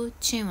 24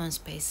 chain-1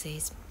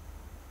 spaces,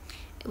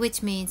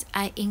 which means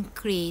I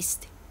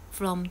increased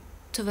from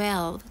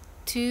 12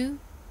 to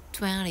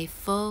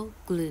 24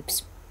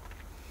 groups.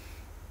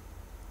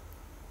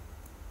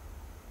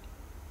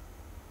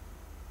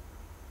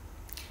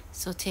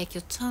 So take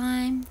your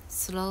time,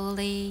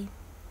 slowly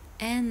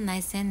and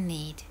nice and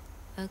neat.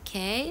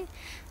 Okay,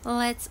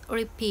 let's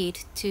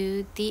repeat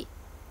to the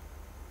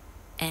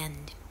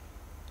end.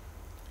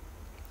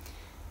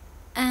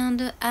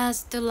 And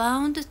as the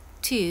round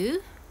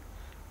 2,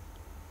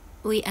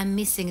 we are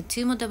missing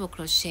 2 more double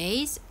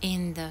crochets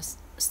in the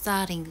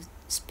starting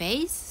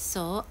space,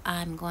 so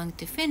I'm going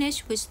to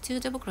finish with 2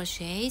 double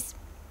crochets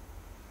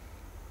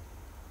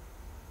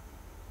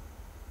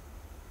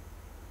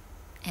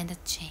and a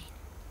chain.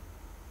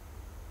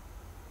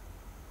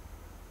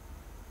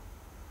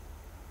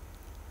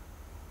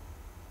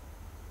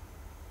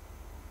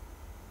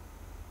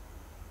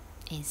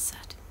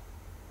 Insert.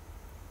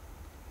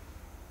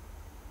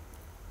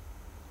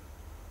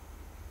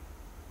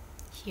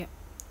 Here.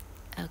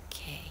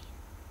 Okay.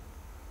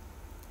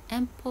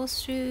 And pull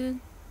through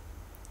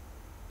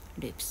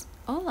loops.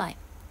 Alright.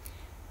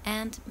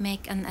 And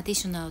make an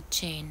additional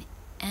chain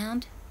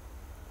and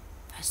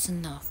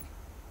fasten off.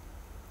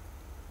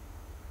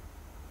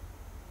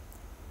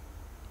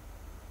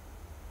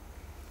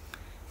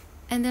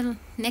 And then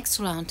next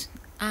round,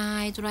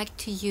 I'd like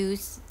to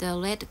use the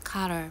red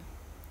color,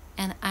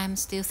 and I'm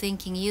still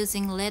thinking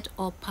using red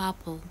or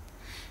purple,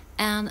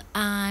 and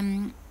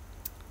I'm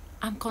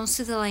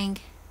considering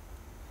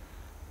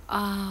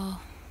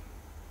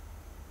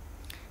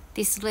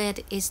this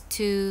red is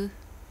too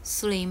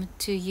slim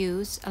to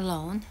use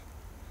alone.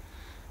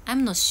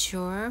 I'm not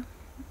sure.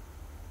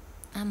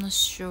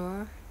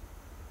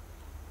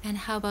 And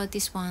how about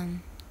this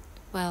one?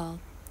 Well,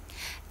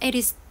 it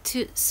is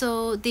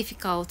so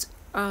difficult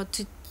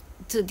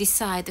to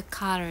decide the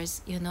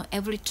colors,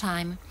 every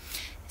time.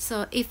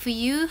 So if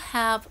you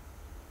have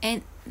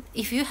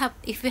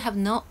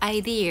no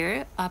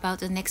idea about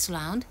the next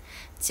round,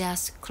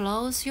 just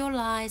close your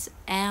eyes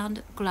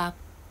and grab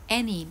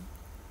any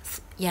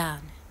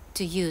yarn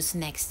to use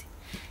next.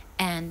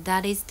 And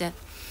that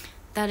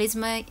is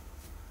my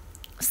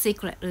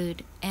secret rule,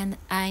 and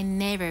I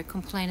never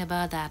complain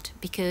about that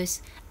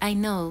because I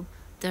know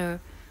the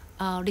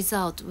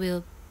result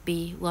will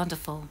be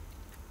wonderful.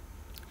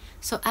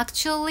 So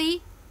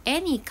actually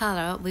any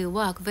color will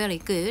work very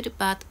good,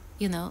 but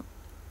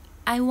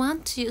I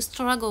want to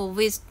struggle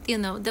with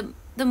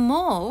the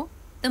more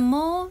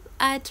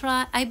I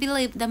try. I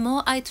believe the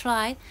more I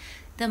try,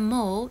 the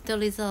more the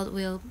result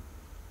will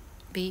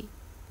be,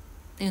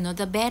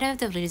 the better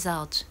the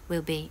result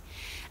will be.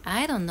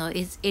 I don't know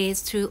if it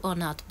is true or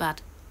not,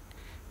 but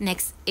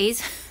next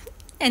is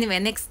anyway,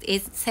 next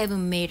is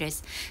 7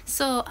 meters.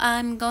 So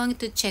I'm going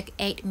to check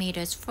 8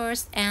 meters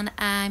first, and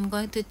I'm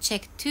going to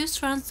check 2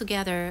 strands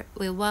together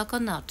will work or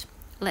not.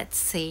 Let's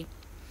see.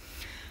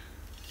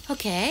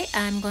 Okay,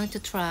 I'm going to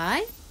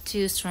try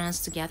 2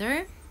 strands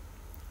together,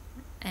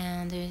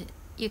 and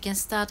you can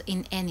start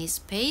in any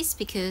space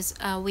because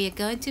we are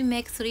going to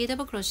make 3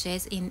 double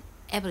crochets in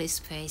every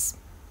space.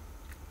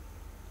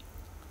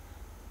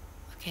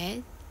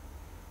 Okay,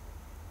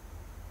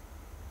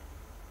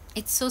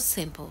 it's so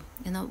simple.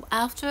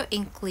 After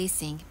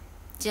increasing,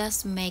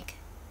 just make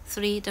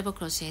 3 double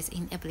crochets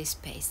in every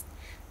space.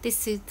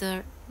 This is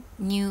the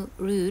new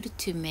rule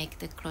to make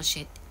the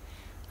crochet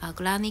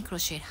granny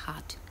crochet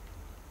hat.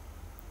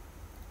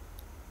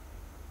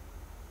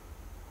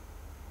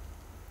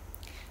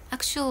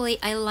 Actually,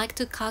 I like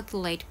to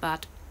calculate,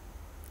 but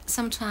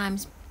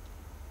sometimes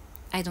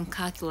I don't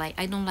calculate.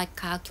 I don't like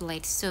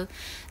calculate. So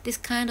this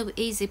kind of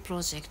easy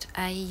project,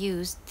 I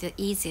use the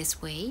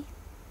easiest way.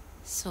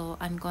 So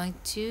I'm going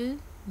to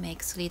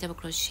make 3 double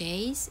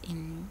crochets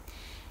in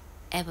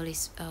every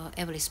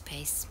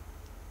space.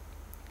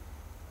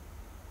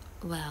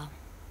 Well,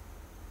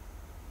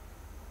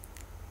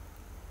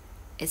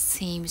 it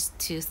seems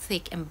too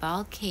thick and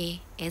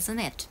bulky, isn't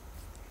it?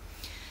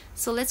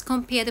 So let's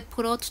compare the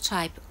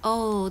prototype.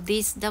 Oh,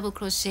 this double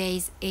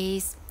crochets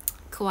is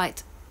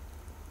quite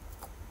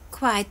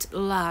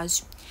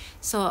large,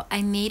 so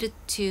I needed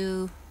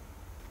to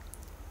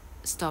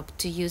stop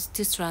to use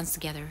 2 strands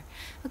together.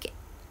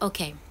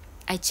 Okay,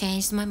 I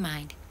changed my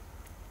mind.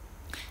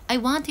 I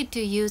wanted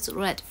to use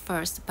red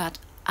first, but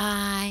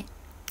I'd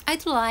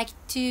like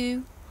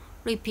to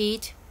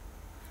repeat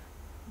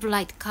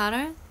bright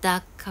color,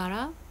 dark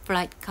color,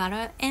 bright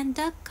color, and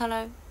dark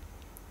color.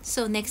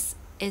 So next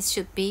it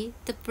should be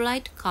the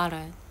bright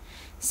color.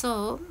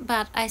 So,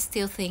 but I'm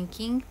still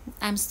thinking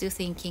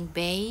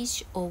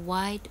beige or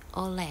white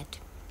or red.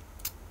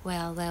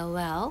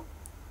 Well.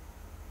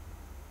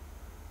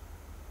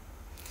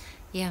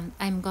 Yeah,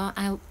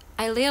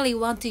 I really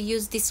want to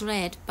use this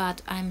red,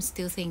 but I'm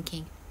still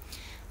thinking.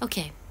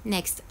 Okay,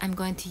 next I'm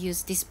going to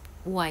use this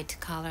white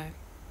color.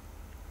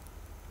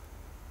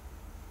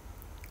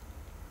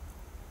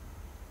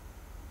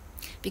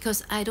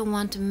 because I don't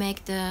want to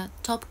make the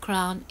top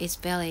crown is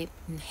very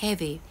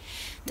heavy.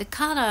 The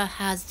color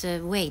has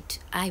the weight,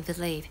 I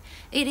believe.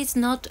 It is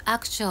not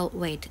actual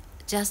weight,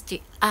 just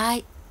the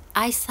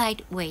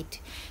eyesight weight.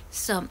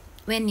 So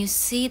when you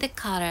see the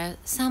color,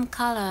 some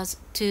colors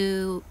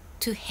too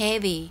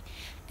heavy,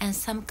 and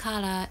some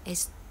color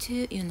is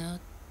too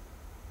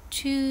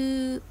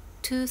too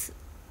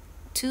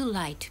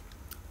light,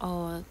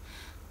 or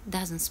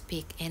doesn't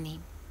speak any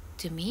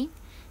to me.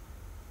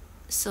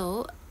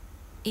 So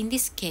in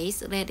this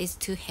case, red is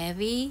too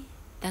heavy.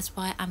 That's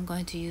why I'm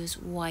going to use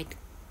white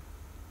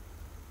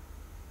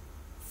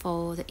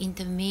for the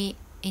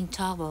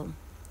interval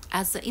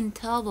as the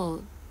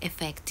interval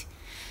effect.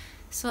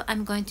 So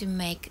I'm going to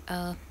make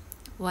a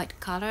white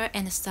color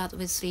and start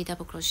with 3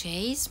 double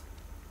crochets.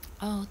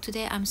 Oh,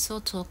 today I'm so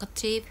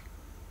talkative.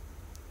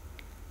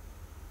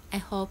 I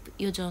hope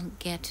you don't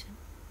get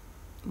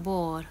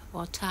bored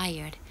or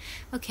tired.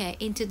 Okay,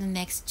 into the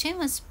next chain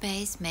 1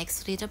 space, make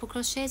 3 double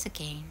crochets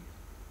again.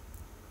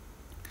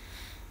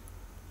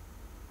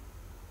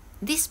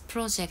 This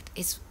project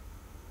is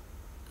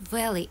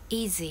very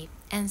easy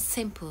and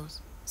simple,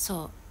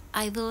 so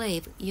I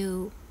believe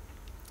you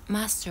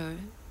master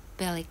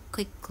very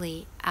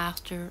quickly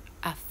after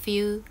a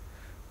few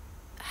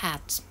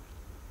hats.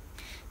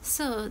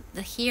 So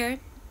here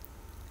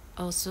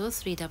also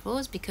 3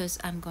 doubles, because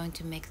I'm going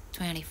to make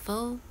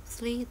 24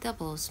 3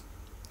 doubles.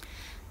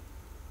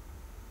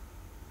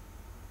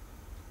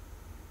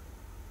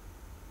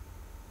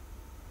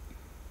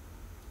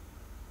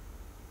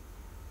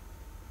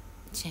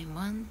 Chain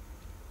 1,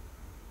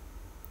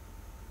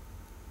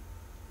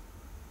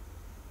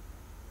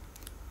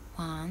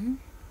 1,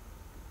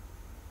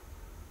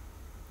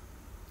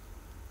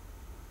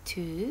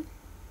 2,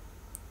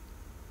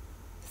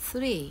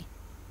 3,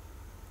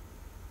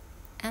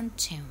 and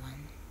chain 1.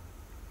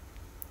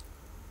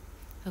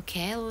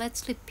 Okay,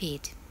 let's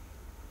repeat.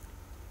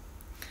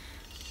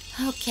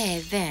 Okay,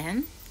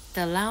 then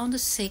the round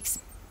 6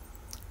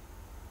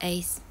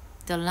 is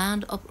the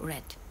round of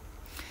red.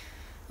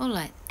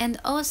 Alright, and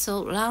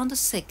also round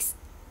 6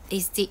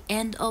 is the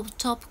end of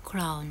top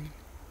crown.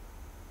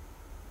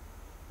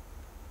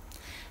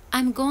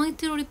 I'm going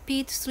to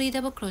repeat 3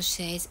 double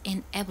crochets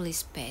in every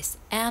space,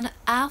 and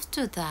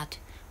after that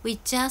we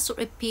just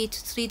repeat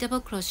 3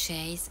 double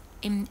crochets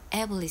in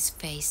every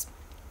space.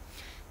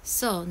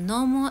 So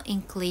no more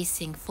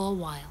increasing for a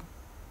while.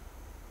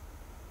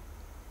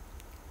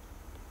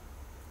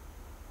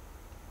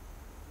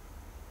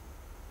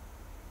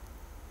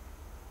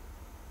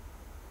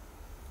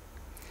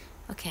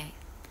 Okay,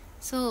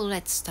 so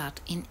let's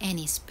start in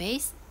any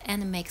space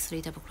and make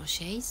 3 double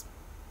crochets.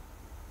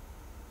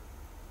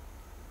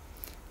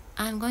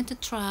 I'm going to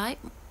try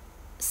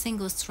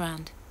single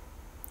strand.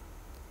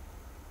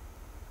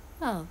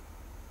 Oh,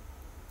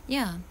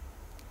 yeah,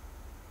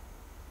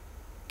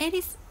 it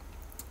is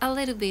a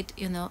little bit,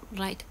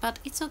 right, but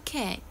it's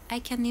okay, I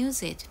can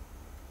use it.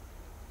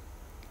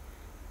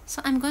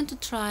 So I'm going to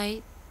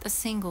try the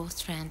single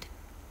strand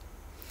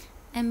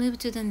and move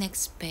to the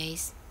next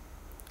space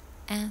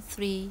and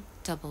 3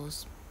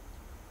 doubles.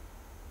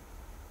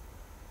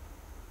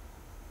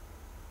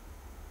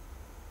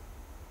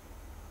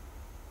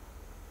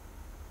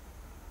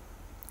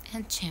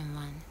 And chain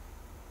 1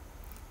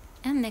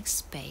 and next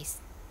space.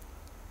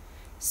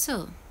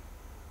 So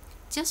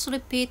just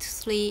repeat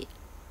 3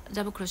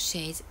 double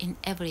crochets in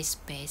every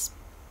space.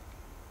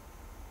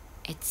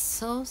 It's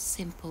so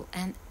simple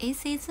and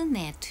easy, isn't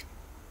it?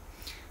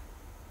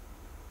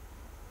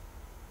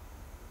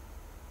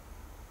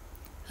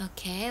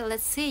 Okay,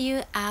 let's see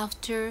you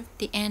after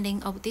the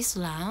ending of this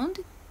round.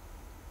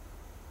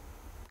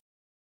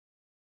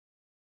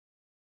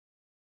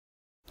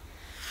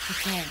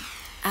 Okay,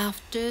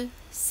 after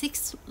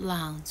 6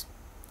 rounds,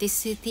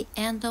 this is the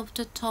end of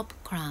the top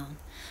crown.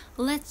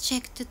 Let's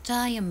check the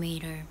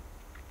diameter.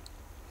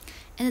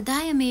 And the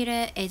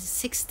diameter is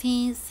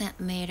 16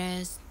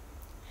 centimeters,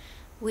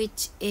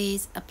 which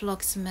is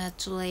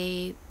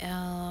approximately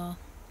how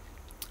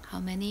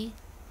many?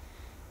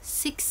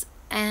 6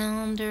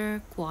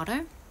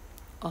 1/4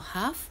 or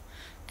half,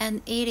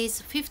 and it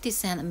is 50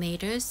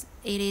 centimeters.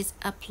 It is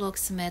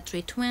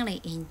approximately 20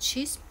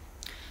 inches,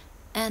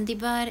 and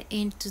divided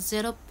into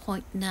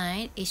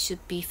 0.9, it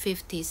should be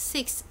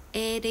 56.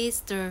 It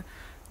is the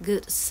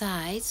good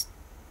size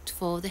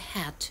for the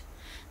hat.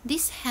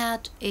 This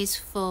hat is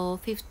for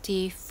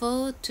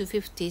 54 to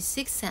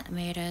 56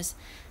 centimeters,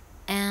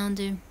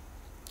 and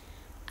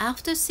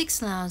after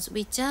 6 rounds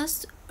we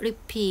just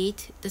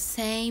repeat the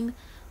same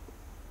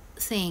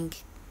thing.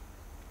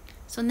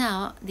 So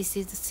now this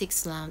is the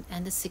 6th round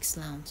and the 6th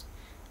round,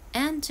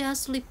 and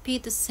just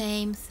repeat the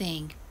same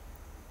thing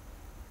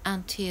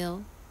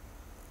until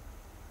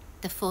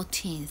the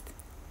 14th.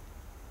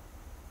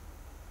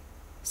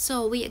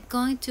 So we are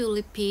going to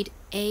repeat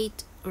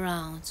 8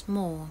 rounds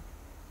more.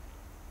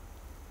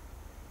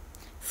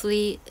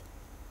 3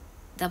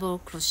 double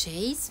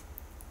crochets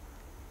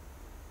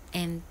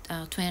and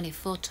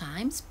 24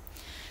 times,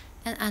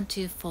 and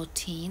until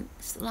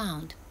 14th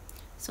round.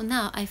 So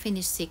now I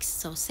finished 6,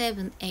 so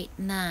 7, 8,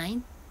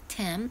 9,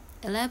 10,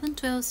 11,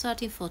 12,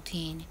 13,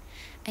 14.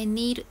 I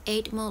need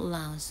 8 more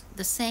rounds,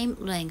 the same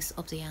length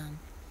of the yarn.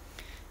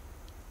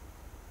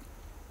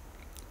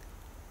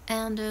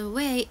 And the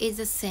way is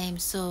the same,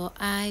 so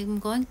I'm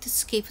going to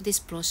skip this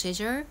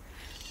procedure,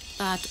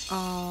 but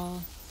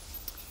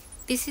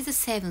this is the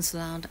 7th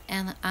round,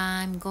 and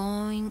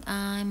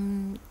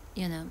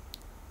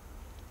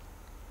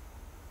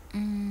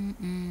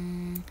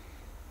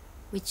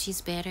which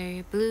is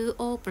better, blue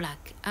or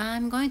black?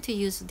 I'm going to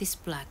use this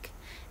black,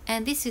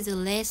 and this is a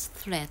lace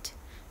thread,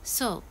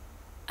 so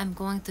I'm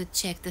going to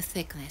check the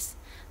thickness.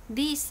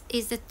 This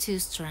is the 2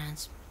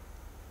 strands.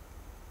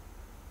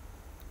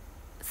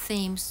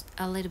 Seems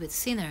a little bit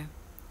thinner,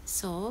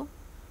 so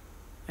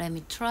let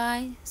me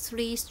try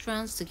 3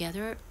 strands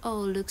together. Oh,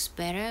 looks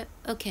better.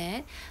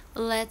 Okay,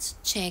 let's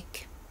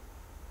check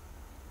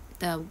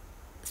the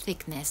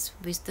thickness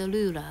with the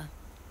ruler.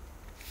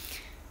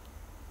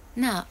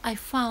 Now I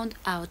found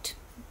out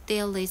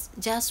there is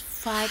just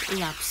 5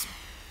 laps,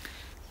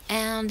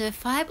 and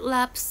 5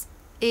 laps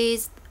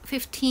is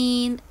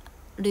 15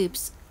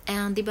 loops,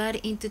 and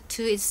divided into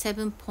 2 is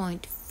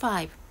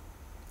 7.5.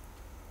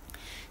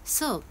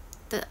 So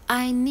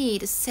I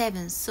need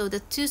 7, so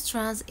the 2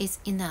 strands is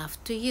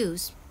enough to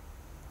use.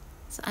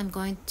 So I'm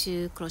going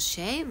to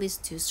crochet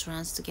with 2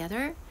 strands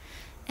together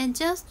and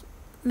just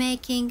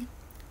making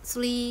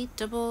 3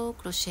 double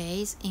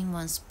crochets in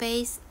one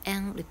space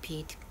and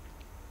repeat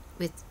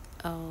with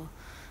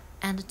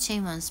and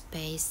chain one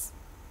space.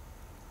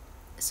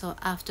 So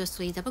after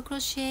 3 double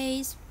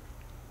crochets,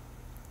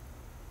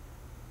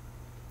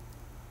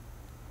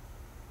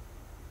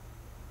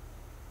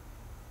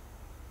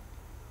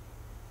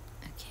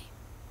 okay,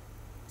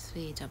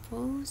 3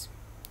 doubles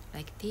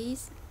like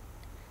this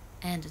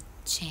and a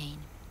chain,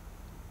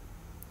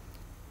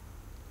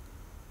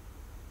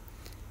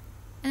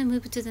 and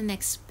move to the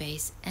next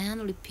space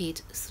and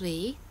repeat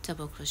 3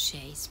 double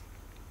crochets.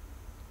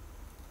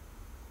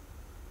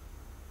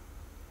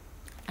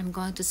 I'm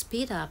going to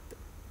speed up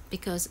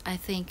because I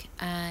think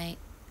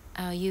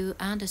you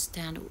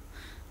understand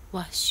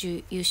what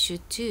you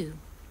should do.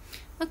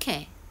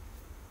 Okay,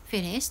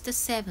 finish the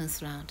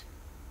 7th round.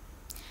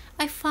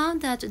 I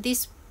found that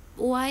this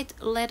white,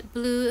 red,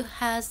 blue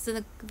has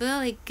a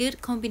very good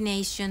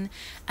combination.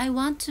 I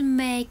want to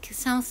make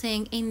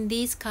something in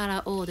these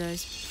color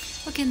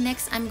orders. Okay,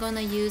 next I'm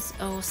gonna use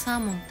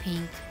salmon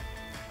pink.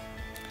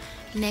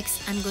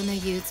 Next I'm gonna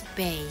use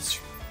beige.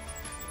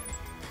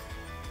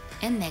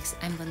 And next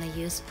I'm gonna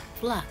use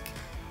black.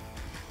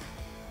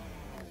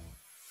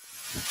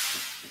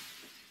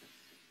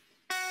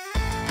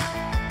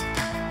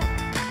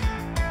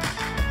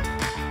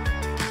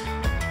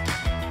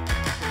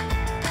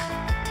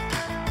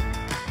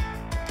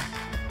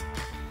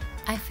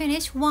 I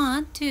finished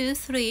 1, 2,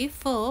 3,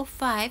 4,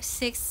 5,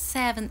 6,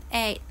 7,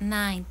 8,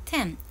 9,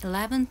 10,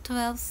 11,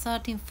 12,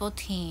 13,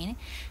 14,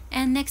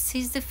 and next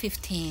is the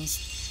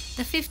 15th.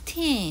 The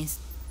 15th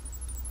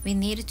we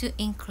need to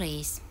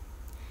increase,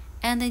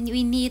 and then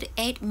we need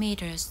 8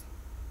 meters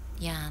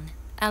yarn,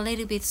 a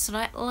little bit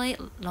slightly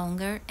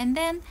longer, and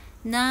then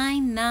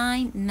 9,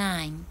 9,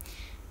 9.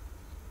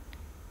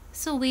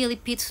 So we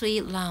repeat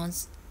 3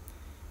 rounds,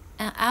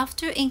 and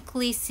after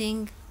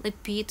increasing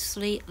repeat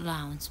 3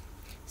 rounds.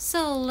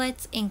 So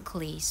let's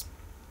increase.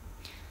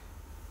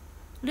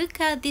 Look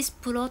at this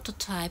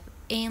prototype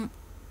in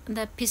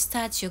the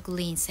pistachio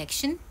green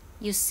section.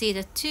 You see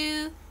the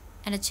 2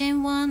 and the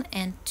chain 1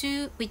 and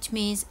 2, which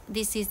means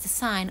this is the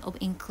sign of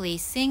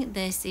increasing.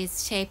 This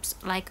is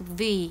shaped like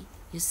V,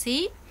 you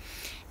see?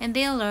 And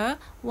there are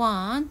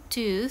 1,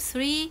 2,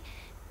 3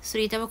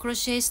 double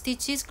crochet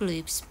stitches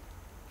groups.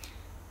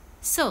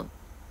 So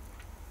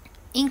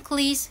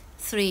increase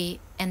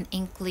 3 and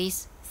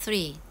increase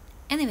 3.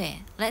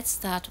 Anyway, let's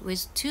start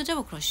with 2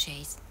 double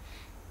crochets.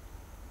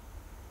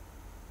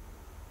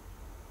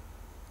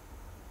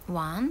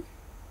 1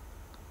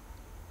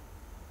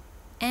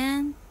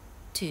 and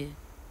 2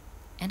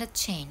 and a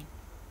chain.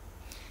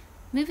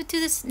 Move to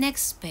the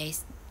next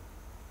space.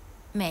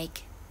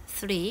 Make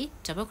 3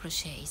 double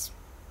crochets.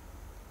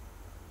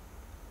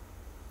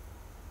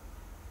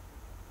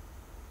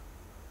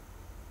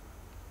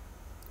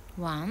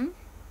 1,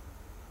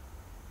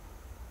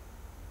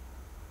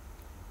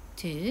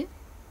 2,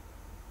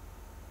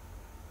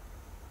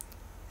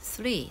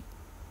 3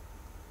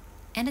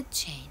 and a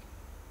chain.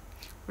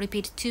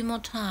 Repeat 2 more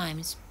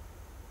times.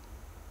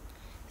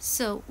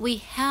 So we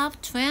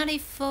have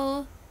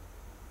 24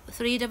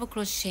 3 double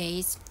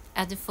crochets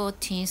at the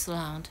 14th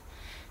round,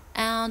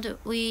 and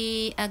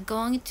we are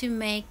going to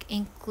make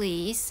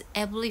increase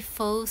every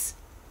 4th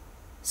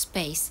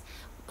space,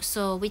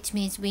 so which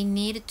means we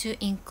need to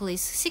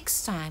increase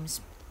 6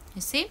 times,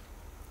 you see?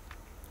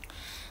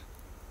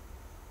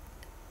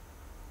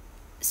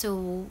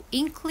 So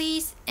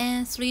increase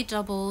and 3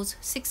 doubles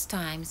 6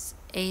 times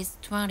is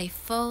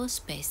 24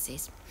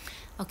 spaces.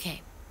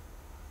 Okay,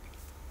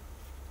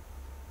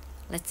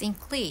 let's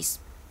increase.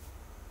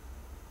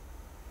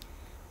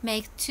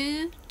 Make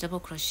 2 double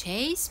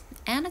crochets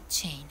and a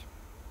chain.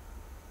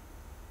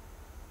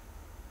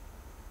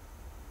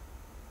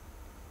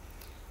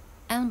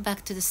 and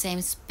back to the same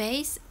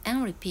space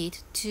and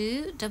repeat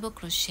 2 double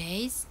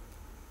crochets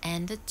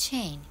and a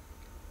chain.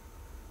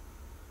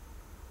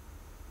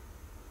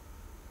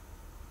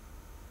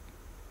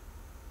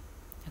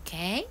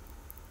 Okay,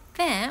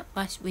 then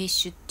what we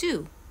should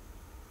do,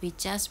 we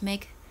just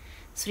make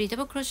 3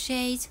 double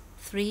crochets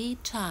 3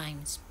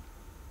 times.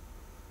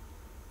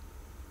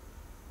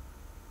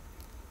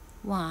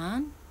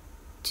 1,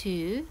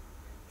 2,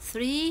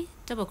 3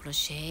 double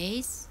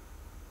crochets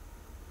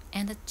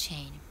and a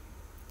chain.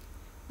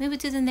 Move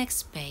to the next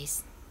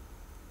space.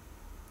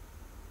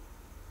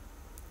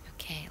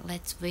 Okay,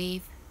 let's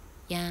weave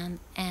yarn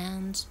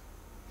and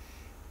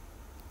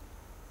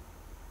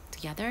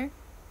together.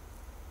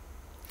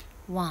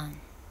 1,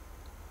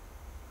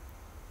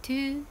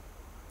 2,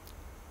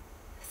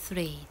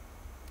 3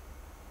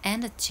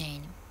 and a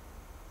chain.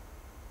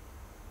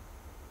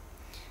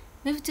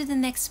 Move to the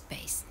next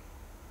space.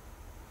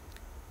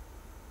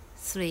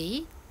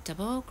 3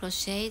 double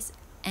crochets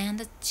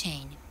and a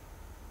chain.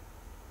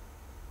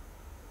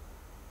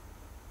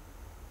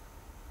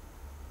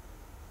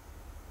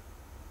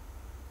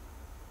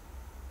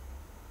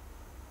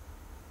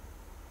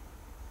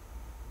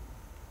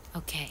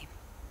 Okay,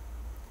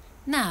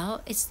 now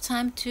it's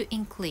time to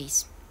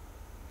increase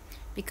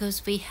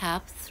because we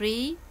have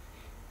 3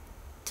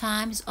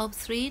 times of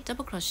 3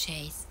 double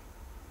crochets.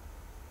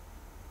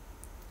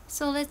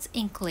 So let's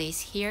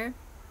increase here.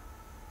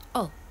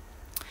 Oh,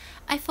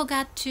 I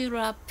forgot to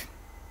wrap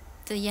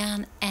the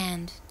yarn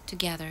end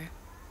together,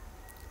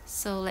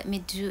 so let me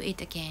do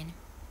it again.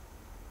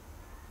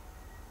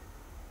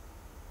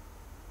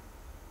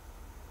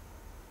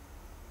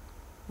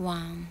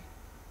 One,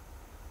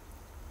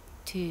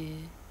 2,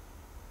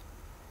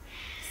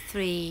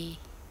 3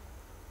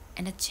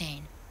 and a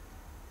chain.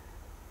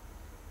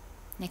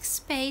 Next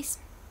space.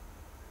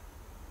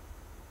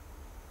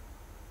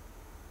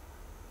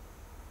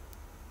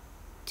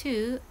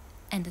 2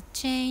 and a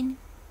chain,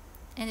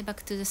 and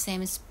back to the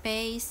same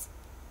space.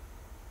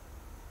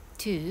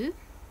 2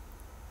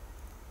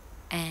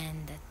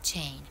 and a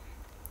chain.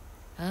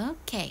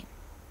 Okay,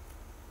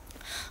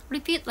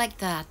 repeat like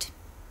that.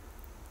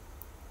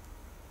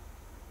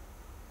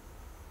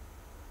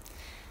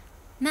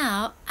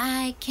 Now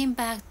I came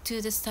back to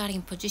the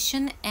starting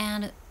position,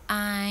 and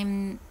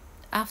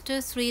after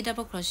 3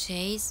 double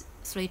crochets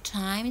 3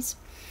 times,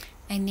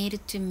 I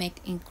needed to make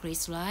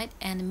increase, right,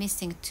 and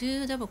missing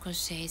 2 double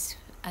crochets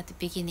at the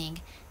beginning,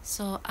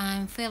 so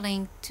I'm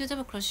filling 2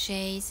 double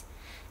crochets,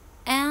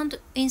 and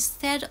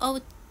instead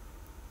of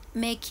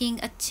making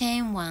a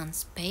chain 1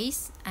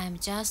 space, I'm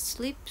just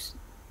slip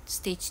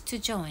stitch to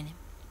join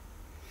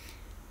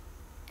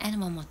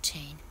and 1 more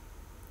chain.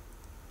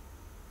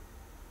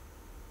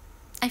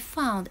 I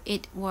found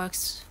it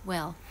works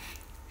well.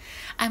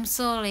 I'm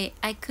sorry,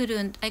 I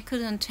couldn't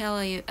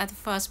tell you at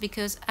first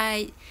because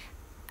I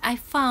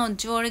found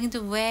during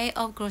the way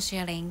of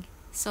crocheting,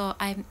 so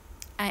I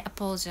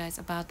apologize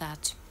about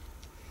that.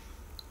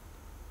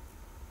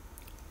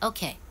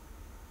 Okay,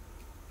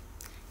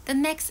 the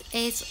next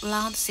is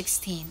round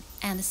 16,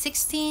 and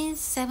 16,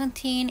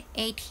 17,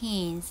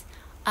 18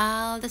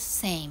 are the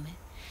same,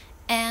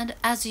 and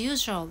as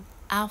usual,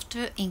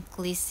 after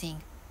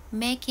increasing,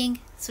 making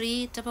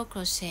 3 double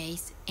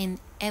crochets in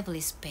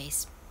every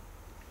space.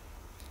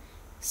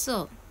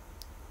 So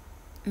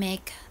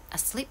make a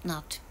slip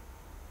knot.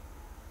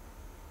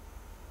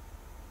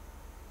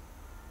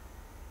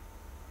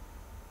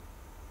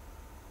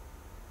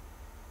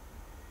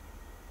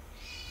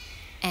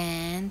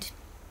 And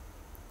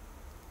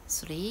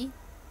 3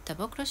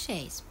 double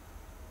crochets.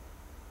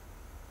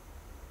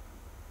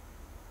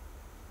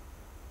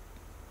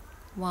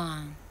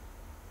 1,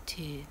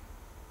 2,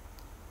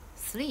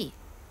 3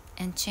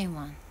 and chain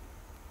 1,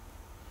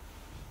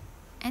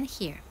 and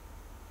here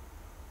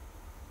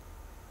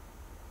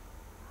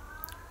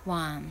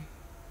 1,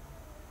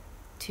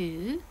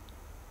 2,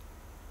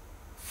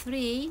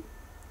 3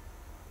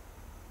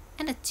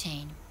 and a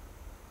chain,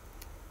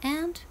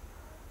 and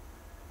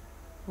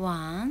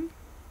 1,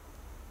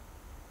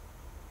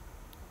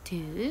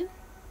 2,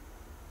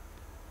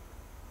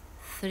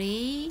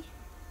 3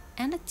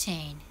 and a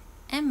chain,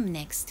 and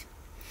next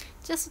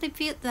just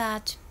repeat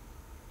that.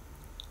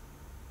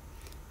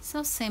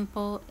 So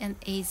simple and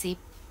easy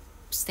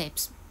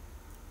steps.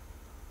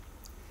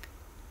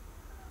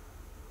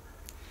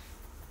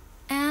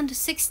 And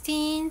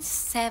 16,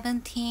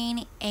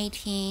 17,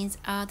 18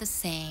 are the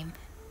same,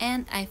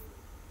 and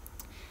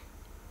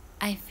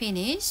I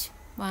finish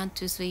 1,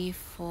 2, 3,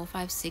 4,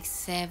 5, 6,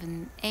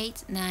 7,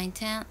 8, 9,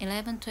 10,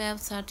 11, 12,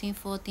 13,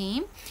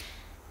 14,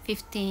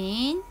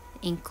 15,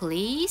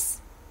 increase,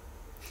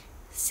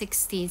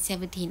 16,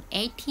 17,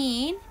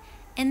 18,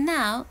 and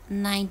now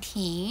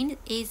 19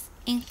 is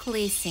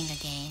increasing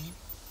again.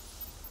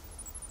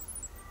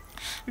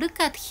 Look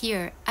at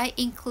here, I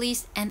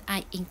increase and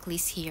I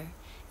increase here,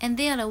 and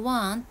there are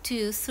 1,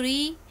 2,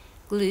 3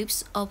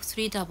 groups of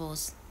 3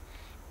 doubles.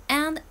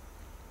 And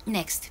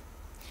next,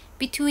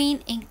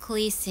 between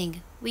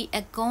increasing, we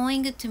are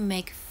going to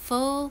make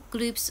 4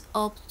 groups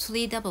of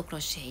 3 double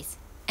crochets,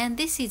 and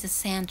this is the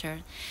center,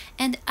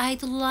 and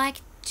I'd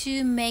like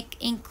to make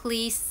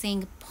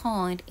increasing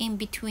point in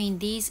between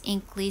these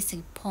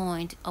increasing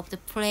point of the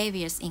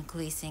previous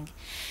increasing.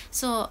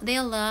 So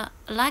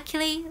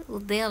luckily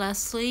there are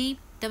 3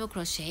 double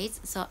crochets,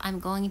 so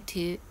I'm going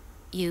to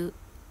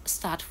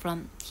start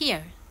from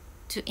here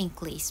to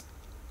increase.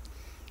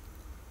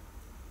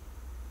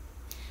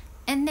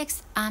 And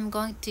next I'm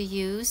going to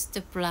use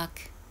the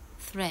black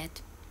thread.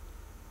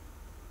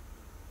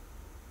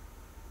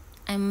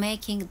 I'm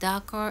making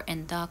darker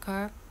and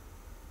darker.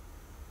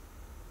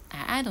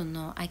 I don't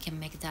know I can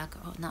make darker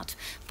or not,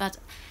 but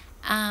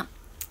I'm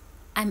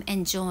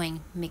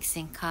enjoying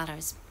mixing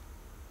colors.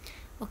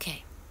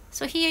 Okay,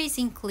 so here is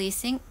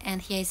increasing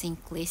and here is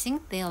increasing.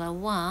 There are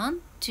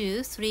 1,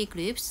 2, 3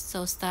 groups,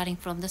 so starting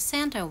from the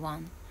center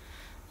one.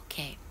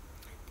 Okay,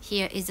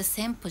 here is the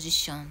same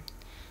position.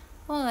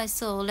 Alright,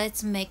 so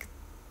let's make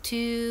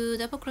 2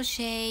 double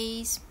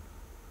crochets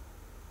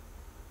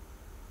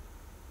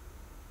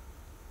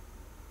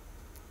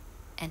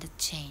and a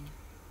chain.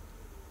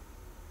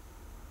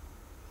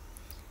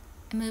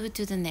 Move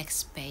to the next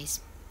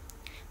space.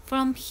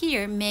 From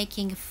here,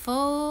 making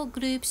 4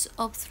 groups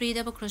of 3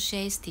 double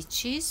crochet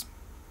stitches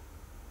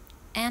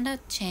and a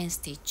chain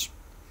stitch.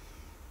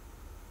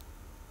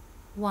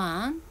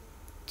 1,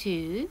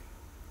 2,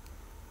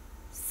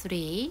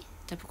 3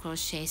 double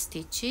crochet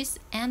stitches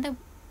and a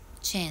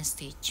chain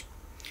stitch.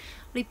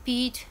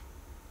 Repeat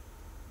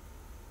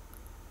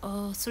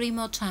 3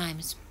 more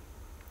times.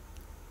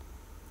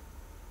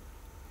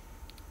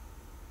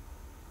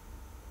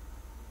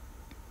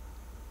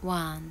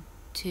 One,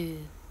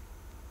 2,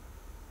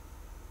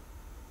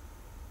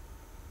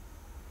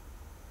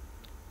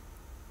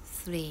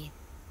 3,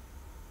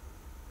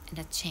 and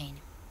a chain.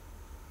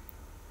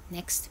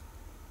 Next,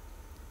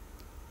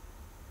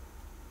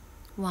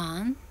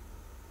 1,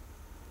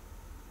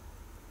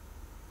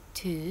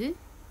 2,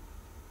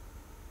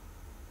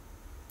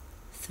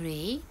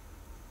 3,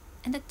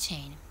 and a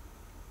chain.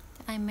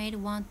 I made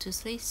 1, 2,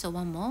 3, so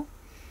one more.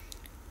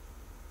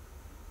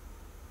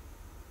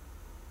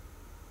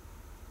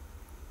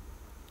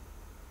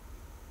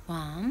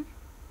 1,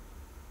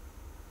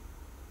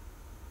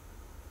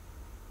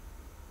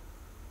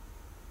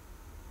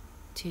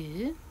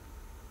 2,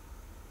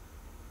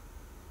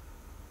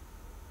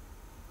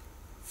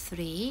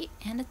 3,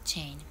 and a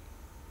chain.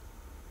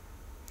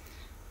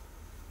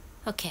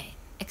 Okay,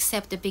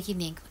 except the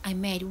beginning, I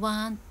made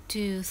 1,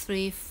 2,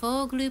 3,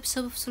 4 groups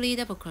of 3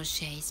 double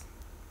crochets,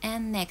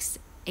 and next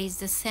is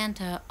the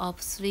center of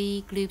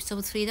 3 groups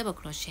of 3 double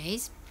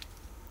crochets.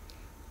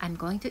 I'm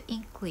going to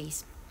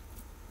increase.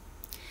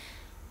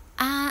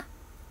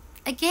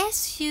 I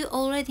guess you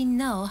already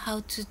know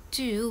how to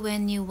do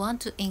when you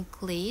want to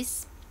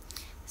increase,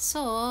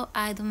 so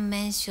I don't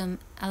mention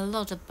a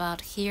lot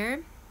about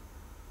here.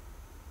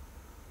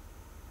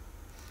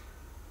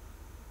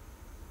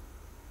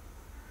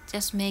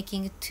 Just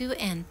making 2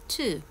 and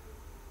 2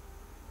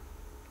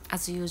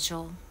 as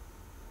usual.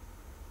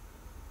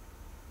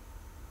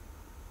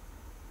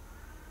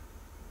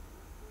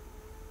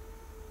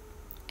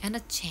 And a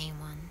chain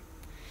 1,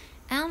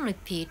 and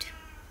repeat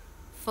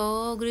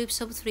 4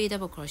 groups of 3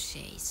 double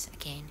crochets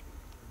again.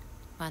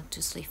 1,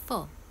 2, 3,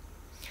 4.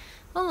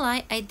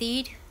 Alright, I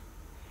did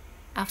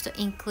after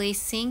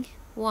increasing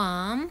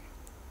 1,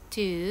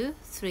 2,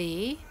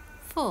 3,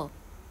 4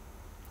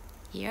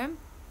 here,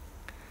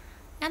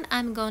 and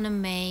I'm gonna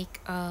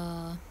make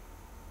a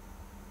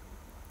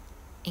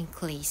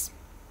increase.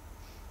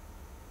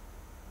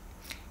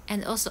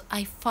 And also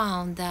I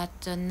found that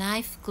the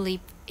knife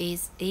grip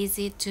is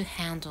easy to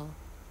handle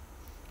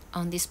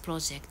on this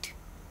project.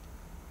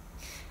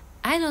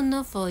 I don't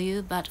know for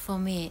you, but for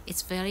me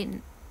it's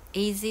very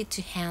easy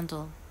to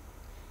handle.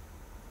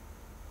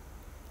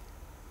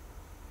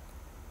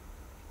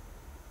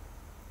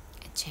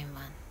 Chain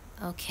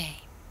 1.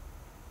 Okay.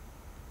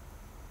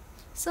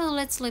 So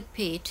let's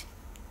repeat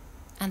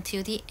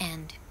until the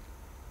end.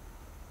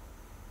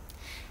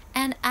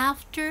 And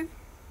after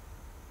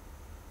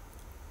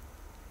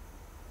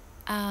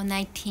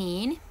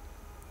 19,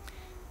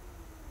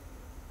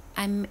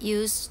 I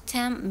use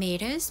 10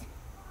 meters.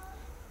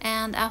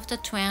 And after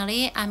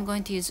 20, I'm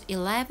going to use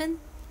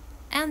 11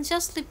 and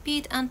just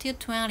repeat until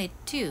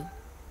 22.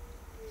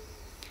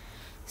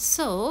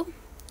 So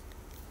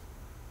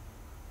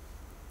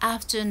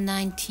after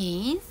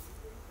 19,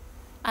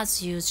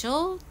 as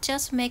usual,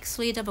 just make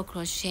 3 double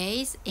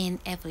crochets in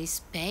every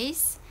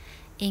space,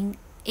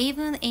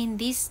 even in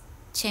this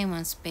chain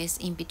 1 space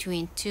in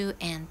between 2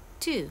 and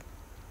 2,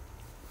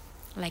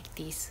 like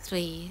this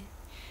 3.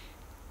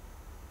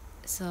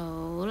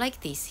 So like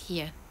this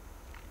here.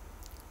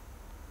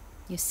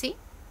 You see?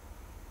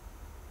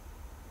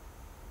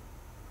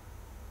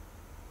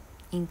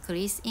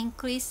 Increase,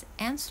 increase,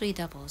 and 3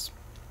 doubles.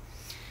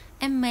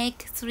 And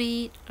make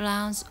 3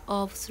 rounds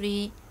of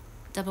 3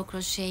 double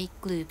crochet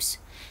groups.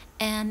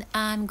 And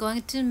I'm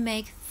going to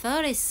make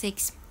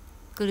 36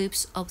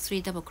 groups of 3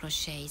 double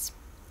crochets.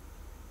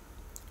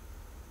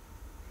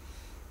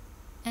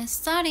 And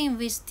starting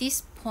with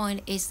this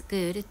point is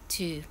good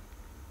too.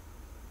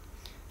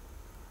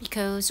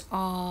 because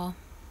I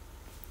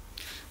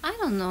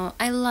don't know,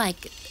 I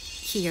like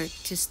here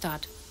to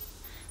start.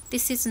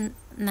 This is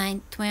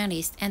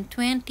 9/20 and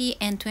 20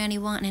 and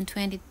 21 and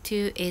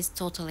 22 is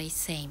totally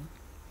same.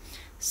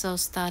 So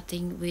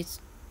starting with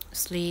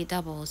 3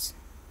 doubles,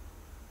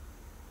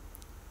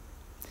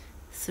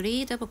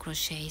 3 double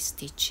crochet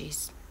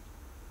stitches,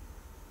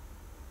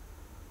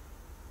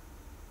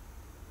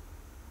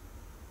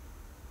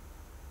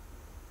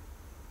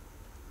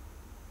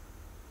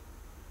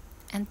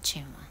 and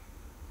chain 1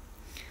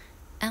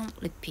 and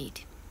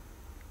repeat.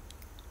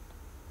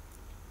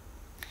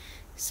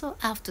 So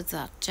after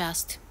that,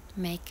 just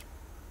make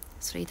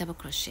 3 double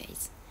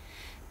crochets.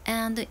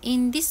 And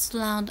in this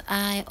round,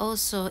 I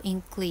also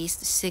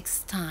increased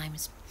 6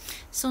 times.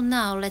 So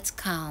now let's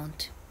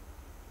count.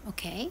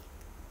 Okay,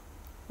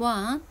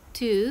 1,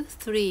 2,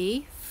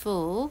 3,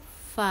 4,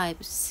 5,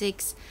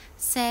 6,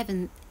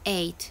 7,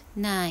 8,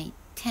 9,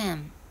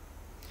 10,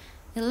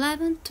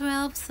 11,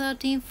 12,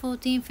 13,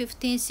 14,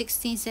 15,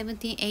 16,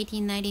 17,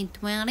 18, 19,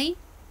 20.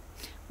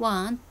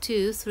 1,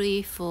 2,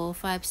 3, 4,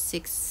 5,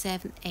 6,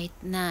 7, 8,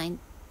 9,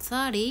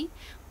 30.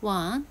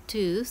 1,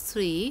 2,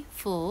 3,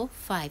 4,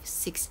 5,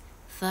 6,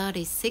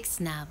 36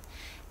 now.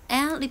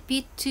 And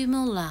repeat 2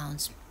 more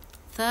rounds.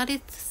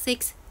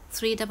 36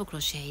 3 double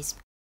crochets.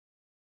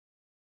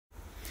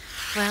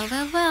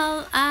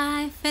 Well,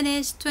 I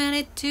finished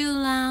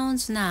 22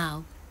 rounds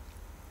now.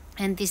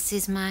 And this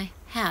is my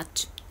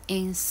hat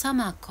in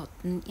summer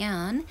cotton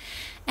yarn.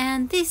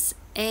 And this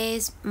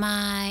is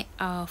my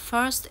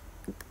first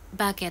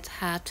bucket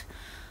hat.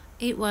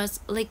 It was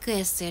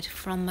requested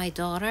from my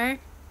daughter,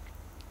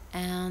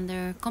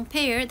 and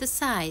compare the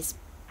size.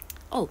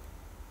 Oh,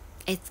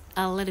 it's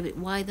a little bit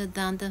wider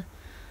than the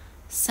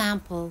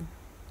sample.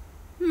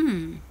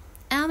 And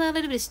a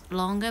little bit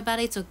longer, but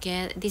it's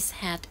okay. This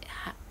hat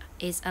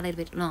is a little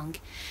bit long.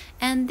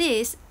 And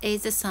this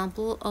is the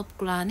sample of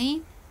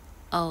Granny.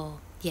 Oh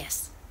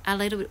yes, a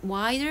little bit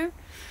wider,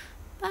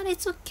 but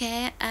it's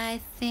okay.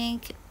 I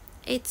think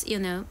it's,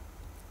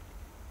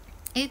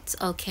 it's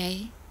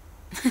okay.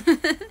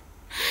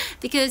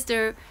 Because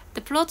the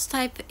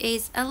prototype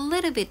is a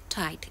little bit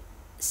tight.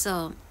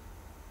 So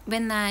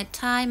when I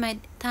tie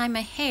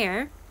my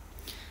hair,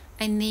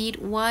 I need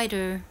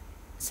wider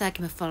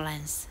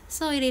circumference.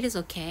 So it is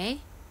okay.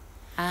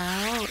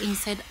 Oh,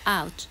 inside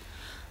out.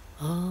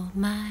 Oh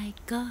my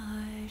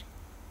god.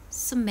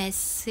 So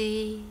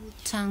messy,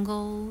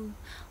 tangle,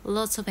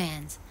 lots of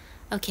ends.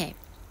 Okay,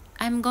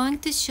 I'm going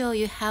to show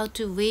you how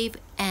to weave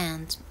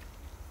ends.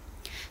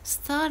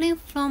 Starting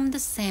from the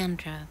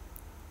center.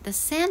 The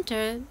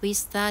center we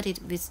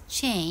started with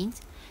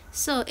chains,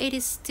 so it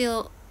is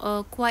still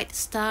quite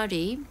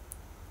sturdy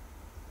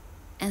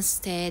and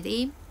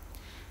steady.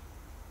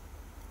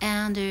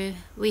 And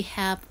we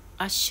have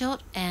a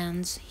short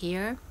ends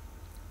here.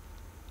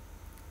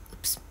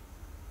 Oops.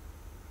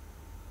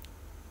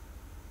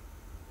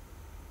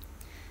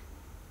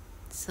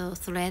 So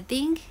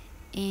threading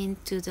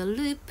into the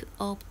loop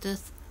of the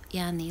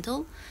yarn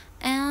needle,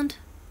 and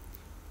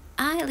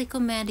I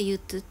recommend you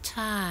to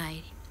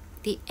tie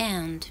the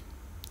end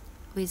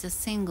with a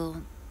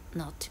single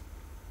knot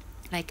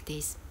like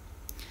this,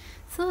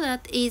 so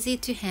that easy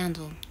to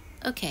handle.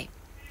 Okay,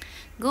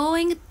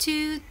 going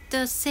to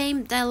the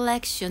same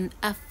direction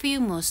a few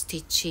more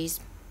stitches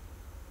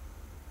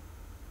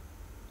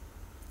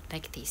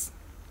like this.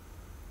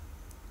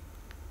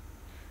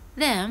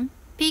 Then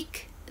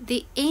pick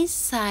the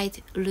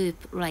inside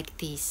loop like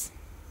this.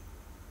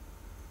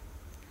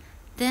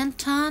 Then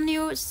turn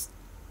your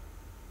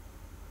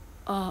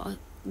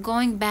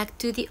going back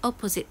to the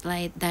opposite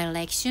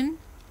direction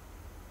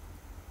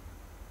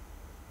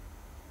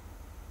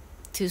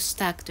to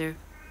stack the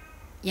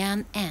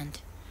yarn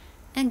end,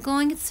 and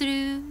going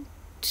through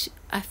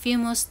a few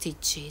more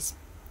stitches.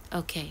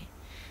 Okay,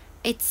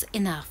 it's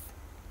enough.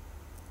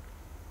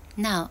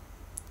 Now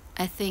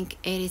I think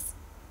it is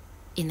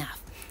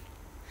enough,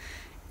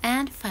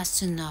 and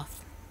fasten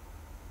off.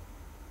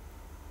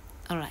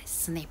 Alright,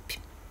 snip.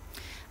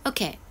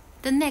 Okay,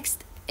 the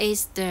next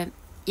is the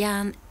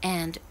yarn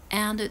end,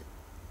 and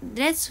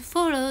let's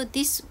follow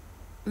this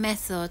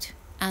method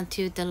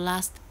until the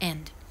last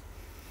end.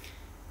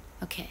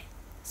 Okay,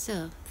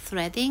 so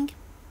threading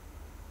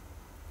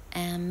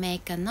and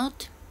make a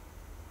knot.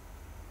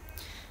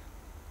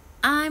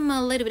 I'm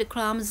a little bit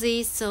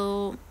clumsy,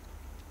 so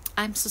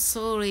I'm so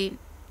sorry.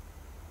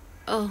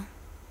 Oh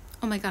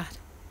my god,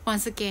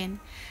 once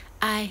again,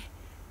 I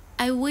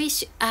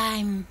wish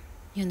I'm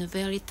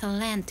very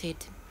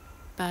talented,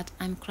 but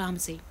I'm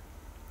clumsy.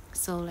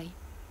 Sorry.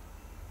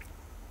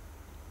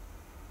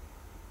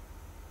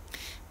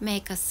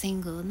 Make a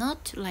single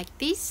knot like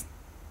this.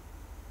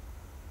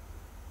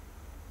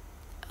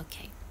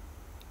 Okay.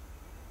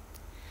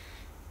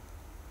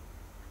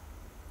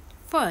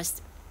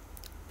 First,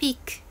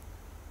 pick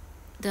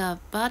the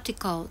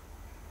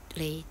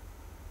vertically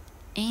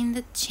in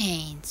the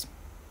chains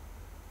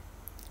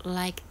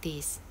like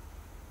this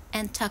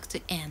and tuck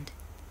the end.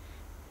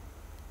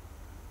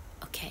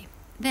 Okay,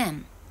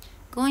 then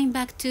going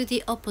back to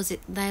the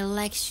opposite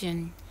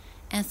direction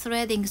and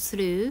threading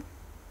through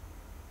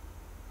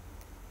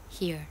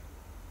here.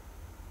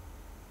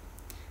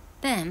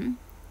 Then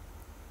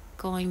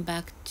going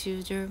back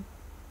to the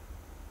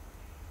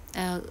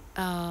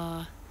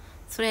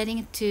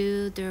threading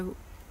to the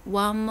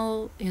one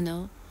more,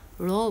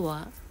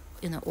 lower,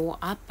 or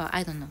upper,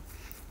 I don't know,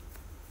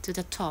 to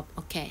the top.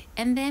 Okay,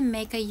 and then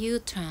make a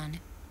U-turn.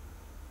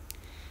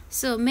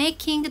 So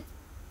making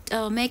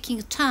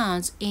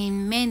turns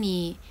in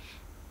many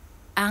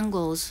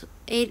angles,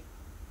 it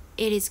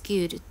is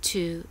good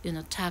to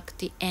tuck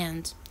the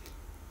end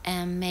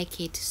and make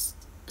it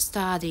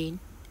sturdy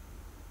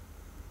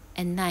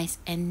and nice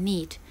and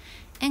neat,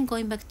 and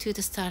going back to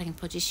the starting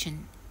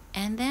position,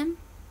 and then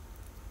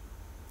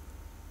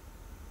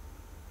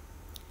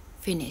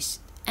finish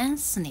and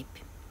snip.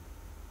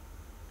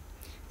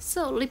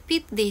 So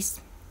repeat this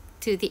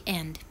to the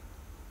end.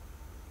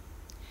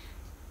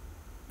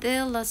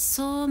 There are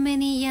so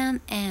many yarn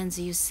ends,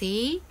 you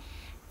see,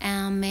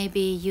 and maybe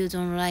you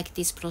don't like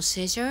this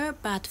procedure,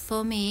 but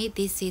for me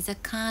this is a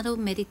kind of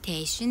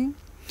meditation.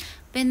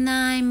 When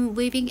I'm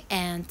weaving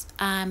and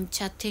I'm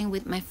chatting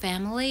with my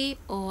family,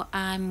 or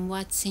I'm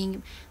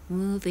watching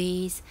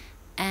movies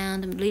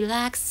and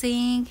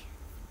relaxing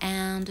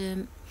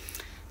and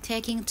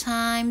taking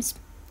time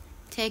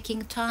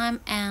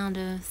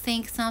and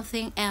think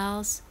something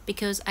else,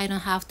 because I don't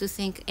have to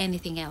think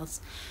anything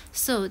else.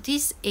 So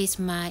this is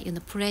my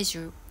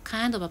pleasure,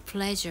 kind of a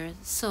pleasure.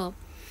 So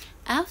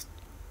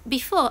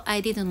before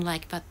I didn't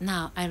like, but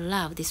now I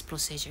love this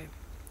procedure.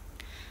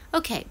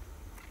 Okay,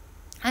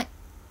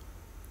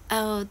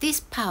 this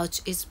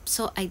pouch is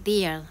so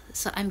ideal,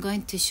 so I'm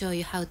going to show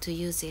you how to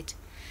use it.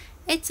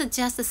 It's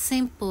just a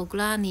simple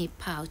granny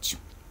pouch,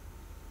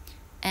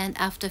 and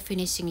after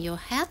finishing your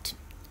hat,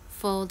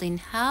 fold in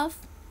half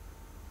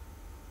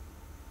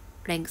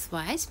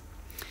lengthwise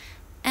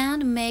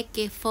and make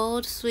a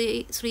fold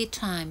three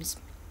times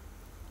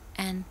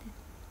and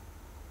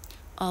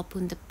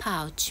open the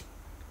pouch.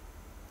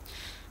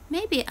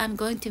 Maybe I'm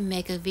going to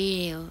make a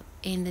video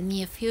in the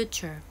near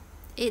future.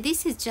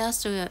 This is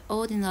just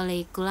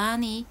ordinary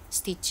granny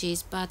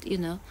stitches, but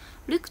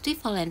look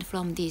different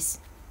from this,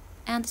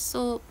 and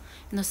so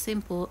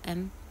simple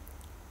and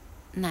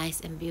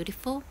nice and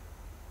beautiful.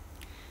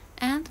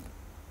 And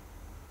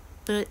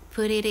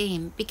put it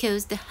in,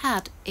 because the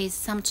hat is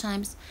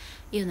sometimes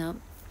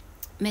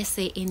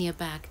messy in your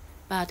bag,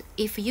 but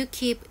if you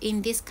keep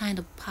in this kind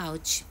of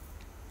pouch,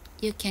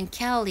 you can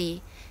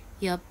carry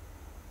your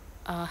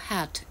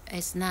hat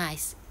as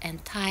nice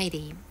and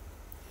tidy.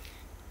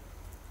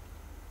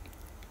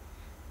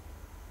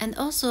 And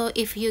also,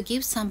 if you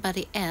give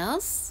somebody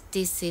else,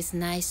 this is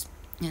nice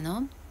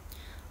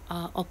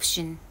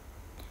option,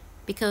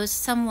 because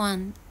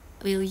someone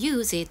will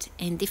use it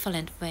in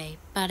different way,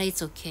 but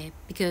it's okay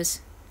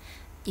because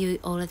you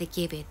already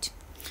give it.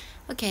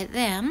 Okay,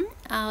 then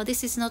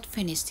this is not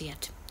finished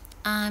yet.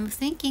 I'm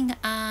thinking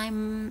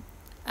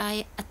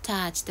I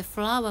attach the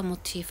flower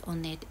motif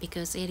on it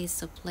because it is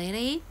so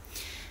pretty.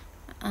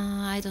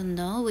 I don't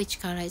know which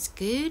color is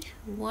good.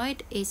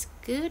 White is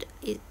good.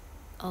 It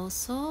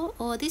also,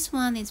 or this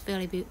one is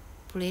very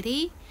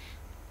pretty.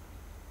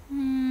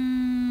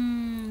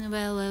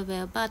 Well,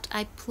 but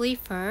I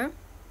prefer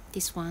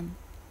this one.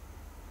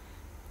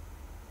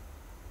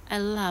 I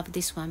love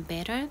this one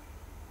better.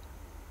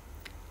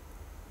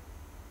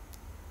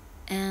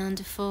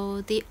 And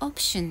for the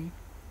option,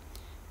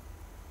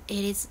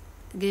 it is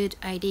a good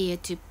idea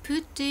to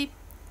put the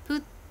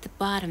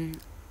bottom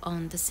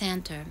on the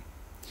center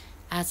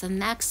as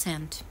an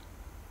accent.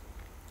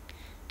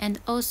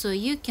 And also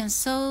you can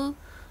sew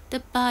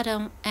the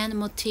bottom and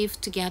motif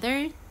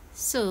together,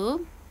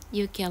 so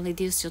you can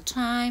reduce your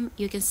time,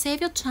 you can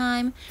save your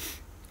time.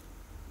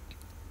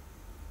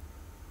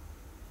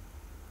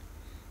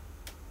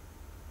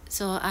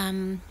 So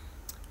I'm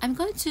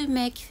going to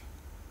make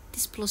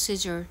this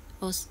procedure,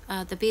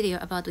 the video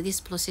about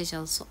this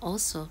procedure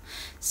also.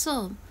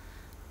 So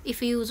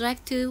if you would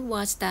like to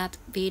watch that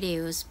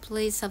videos,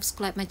 please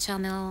subscribe my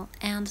channel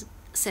and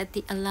set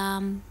the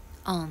alarm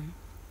on.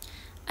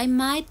 I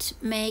might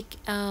make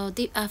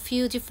a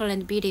few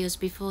different videos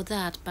before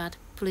that, but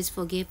please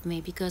forgive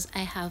me because I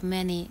have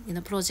many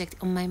projects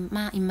on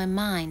in my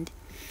mind.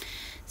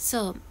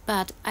 So,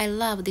 but I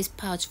love this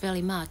pouch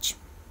very much.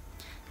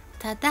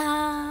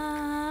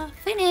 Ta-da!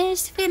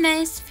 Finished.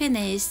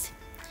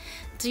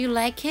 Do you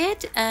like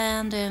it?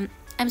 And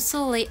I'm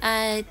sorry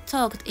I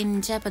talked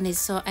in Japanese,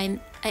 so I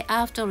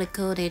after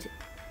recorded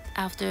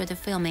after the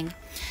filming.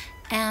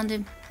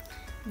 And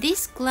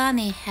this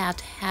granny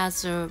hat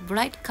has a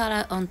bright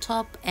color on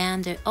top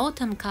and the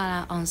autumn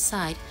color on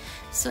side.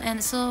 So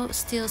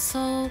still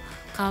so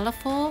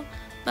colorful,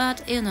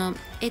 but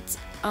it's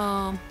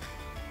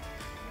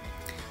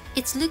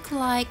look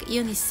like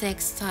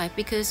unisex type,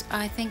 because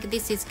I think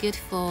this is good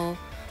for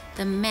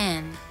the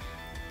men,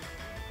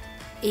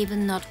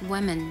 even not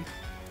women.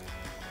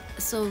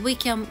 So we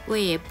can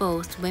wear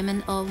both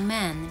women or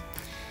men.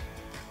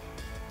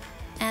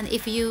 And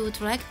if you would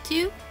like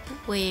to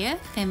wear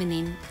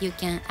feminine, you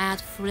can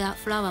add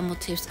flower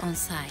motifs on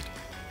side.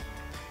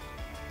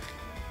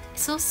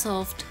 It's so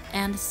soft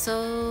and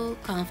so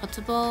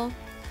comfortable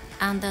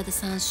under the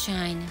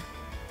sunshine.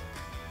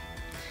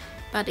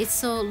 But it's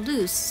so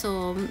loose,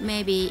 so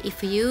maybe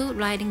if you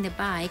riding the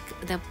bike,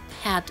 the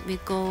hat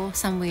will go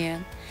somewhere,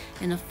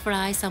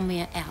 fly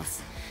somewhere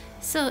else.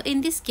 So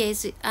in this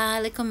case, I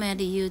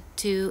recommend you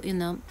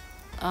to,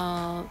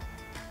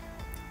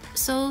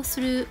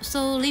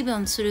 sew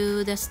ribbon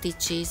through the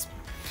stitches,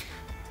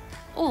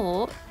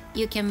 or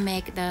you can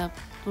make the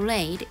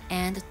braid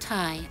and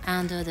tie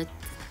under the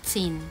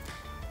thin,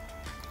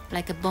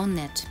 like a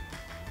bonnet.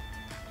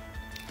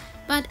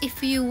 But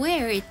if you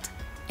wear it,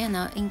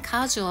 in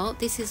casual,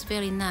 this is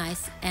very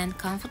nice and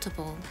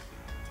comfortable,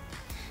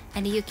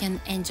 and you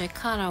can enjoy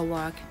color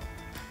work.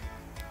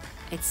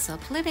 It's so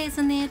pretty,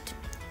 isn't it?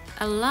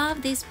 I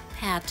love this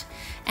hat,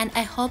 and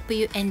I hope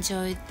you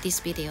enjoyed this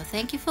video.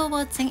 Thank you for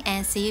watching,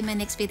 and see you in my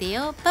next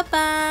video. Bye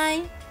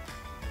bye.